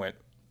looked at her and went,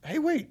 hey,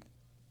 wait,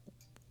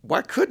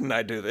 why couldn't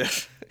I do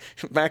this?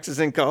 Max is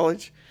in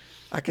college.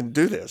 I can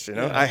do this,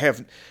 Yeah. I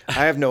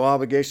have no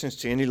obligations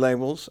to any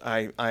labels.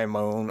 I am my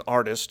own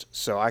artist,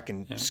 so I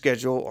can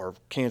schedule or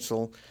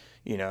cancel,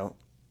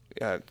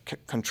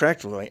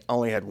 contractually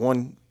only had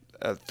one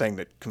thing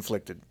that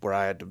conflicted where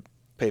I had to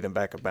pay them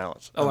back a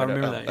balance. Oh, I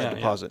remember that. A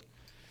deposit.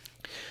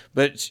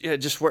 But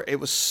just where it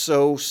was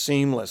so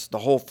seamless, the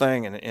whole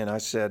thing. And I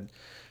said,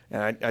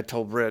 and I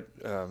told Brett,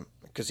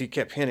 because he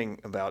kept hinting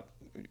about,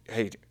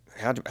 hey,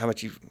 how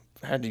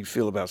do you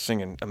feel about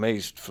singing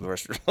Amazed for the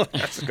rest of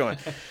your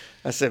life?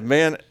 I said,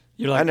 man,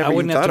 you're like, I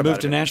wouldn't have to move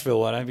to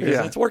Nashville, would I?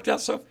 Because it's worked out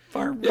so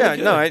far. Really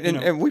good, no,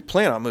 and we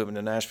plan on moving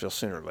to Nashville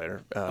sooner or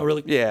later. Oh,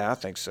 really? Yeah, I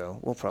think so.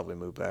 We'll probably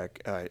move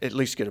back, at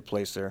least get a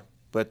place there.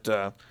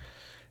 But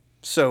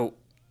so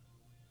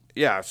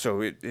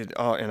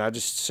and I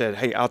just said,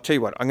 hey, I'll tell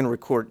you what, I'm going to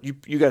record.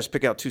 You guys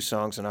pick out 2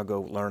 songs, and I'll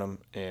go learn them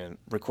and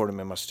record them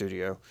in my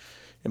studio.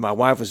 And my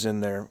wife was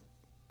in there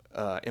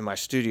in my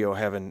studio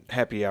having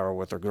happy hour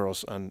with her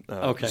girls on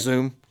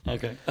Zoom.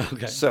 Okay.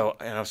 So,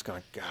 and I was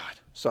going, God.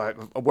 So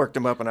I worked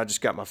them up, and I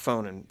just got my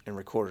phone and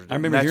recorded it. I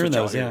remember hearing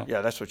those, yeah.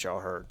 Yeah, that's what y'all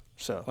heard.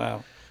 So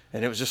wow.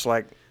 And it was just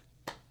like,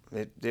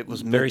 it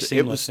was very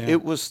seamless.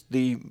 It was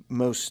the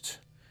most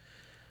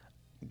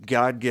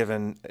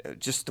God-given,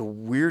 just the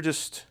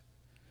weirdest.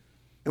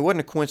 It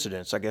wasn't a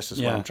coincidence, I guess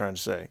is what I'm trying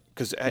to say.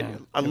 Because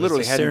I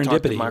literally hadn't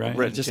talked to Michael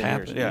Brett in 10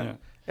 years. Yeah.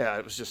 Yeah,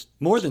 it was just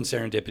more than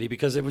serendipity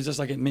because it was just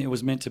like it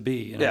was meant to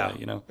be. Yeah,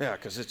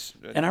 because it's.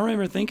 And I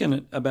remember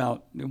thinking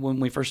about when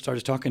we first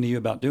started talking to you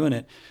about doing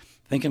it,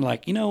 thinking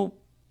like,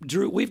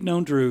 Drew. We've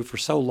known Drew for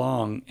so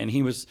long, and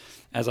he was,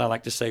 as I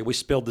like to say, we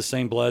spilled the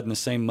same blood in the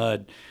same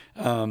mud.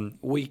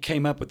 We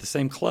came up with the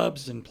same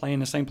clubs and playing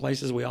the same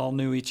places. We all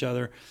knew each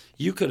other.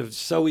 You could have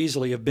so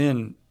easily have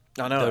been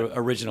the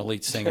original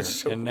lead singer,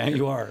 and now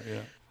you are.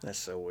 Yeah. That's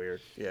so weird.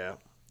 Yeah,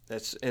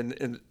 that's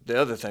and the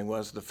other thing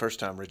was the first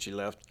time Richie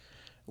left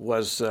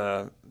was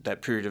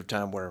that period of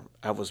time where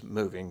I was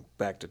moving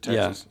back to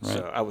Texas. Yeah, right.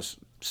 So I was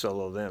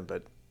solo then,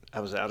 but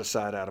I was out of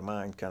sight, out of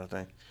mind kind of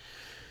thing.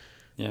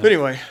 Yeah. But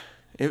anyway,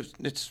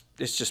 it's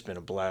just been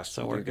a blast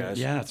with you guys.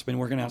 Yeah, it's been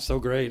working out so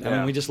great. I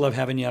mean, we just love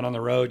having you out on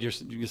the road.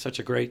 You're such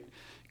a great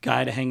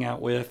guy to hang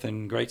out with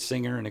and great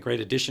singer and a great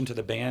addition to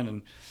the band.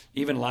 And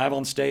even live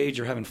on stage,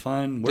 you're having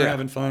fun. We're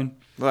having fun.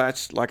 Well,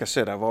 it's like I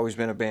said, I've always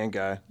been a band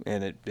guy,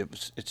 and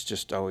it's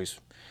just always,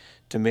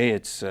 to me,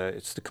 it's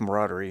the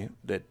camaraderie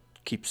that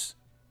keeps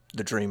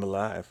the dream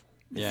alive,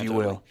 if you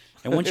will.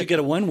 And once you get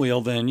a one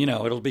wheel, then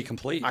it'll be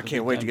complete. I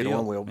can't wait to get a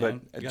one wheel, but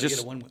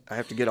I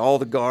have to get all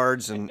the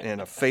guards and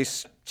a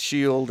face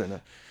shield and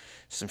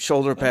some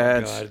shoulder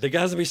pads. Oh, God. The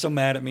guys would be so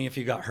mad at me if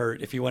you got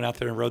hurt, if you went out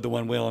there and rode the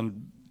one wheel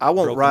and I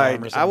won't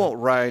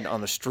ride on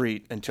the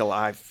street until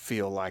I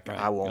feel like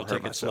I won't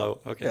hurt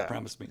myself. Slow. Okay,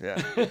 promise me.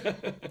 Yeah.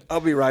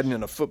 I'll be riding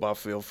in a football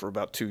field for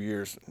about 2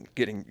 years,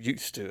 getting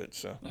used to it.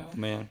 So. Oh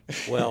man.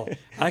 Well,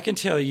 I can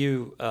tell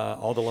you,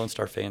 all the Lone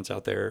Star fans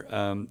out there,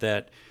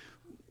 that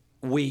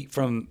we,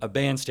 from a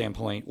band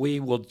standpoint, we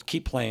will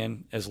keep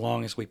playing as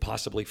long as we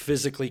possibly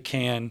physically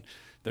can.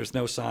 There's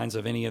no signs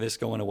of any of this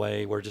going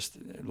away. We're just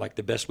like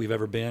the best we've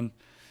ever been.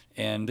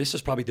 And this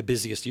is probably the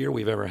busiest year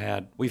we've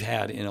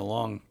had in a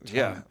long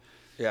time.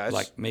 Yeah.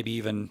 Like maybe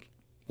even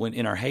when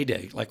in our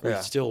heyday, like we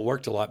still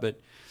worked a lot, but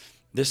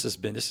this is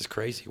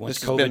crazy. Once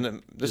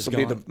this will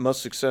be the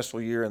most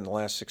successful year in the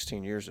last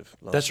 16 years of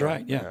Lone That's Star.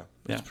 right. Yeah.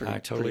 I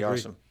totally agree.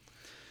 Awesome.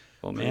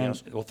 Well, man.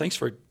 Well, thanks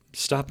for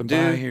stopping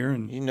by here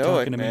and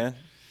talking to me. Man.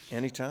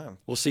 Anytime.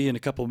 We'll see you in a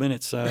couple of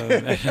minutes on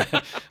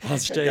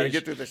stage. Got to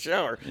get through the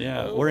shower.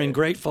 Yeah, we're in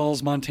Great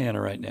Falls, Montana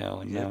right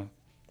now, and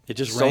it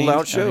just sold rained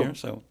out show. Here,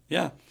 so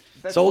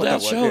sold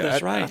out show.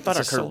 That's right. I thought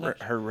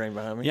I heard rain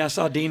behind me. Yeah, I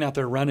saw Dean out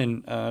there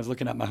running. I was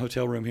looking at my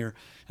hotel room here.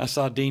 I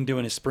saw Dean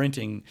doing his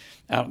sprinting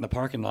out in the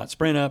parking lot.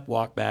 Sprint up,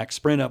 walk back.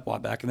 Sprint up,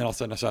 walk back. And then all of a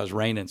sudden I saw it was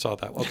raining. So I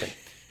thought, okay,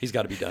 he's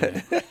got to be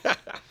done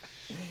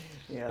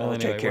now. Well,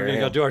 anyway, we're going to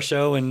go do our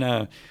show,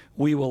 and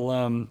we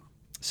will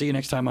see you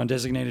next time on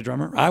Designated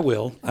Drummer. I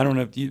will. I don't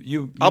know if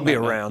you I'll be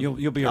around.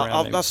 You'll be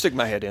around. I'll stick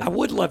my head in. I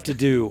would love to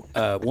do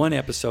one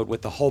episode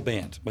with the whole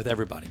band, with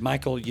everybody.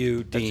 Michael,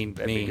 you, Dean,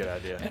 that'd me. Be a good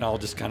idea. And I'll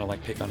just kind of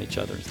like pick on each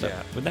other and stuff.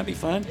 Yeah. Wouldn't that be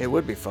fun? It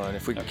would be fun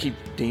if we could keep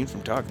Dean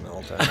from talking the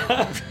whole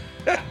time.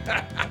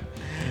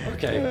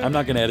 Okay. I'm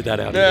not going to edit that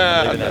out.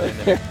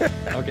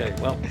 Okay.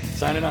 Well,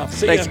 signing off.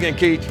 See ya. Thanks again,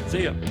 Keith.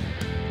 See ya.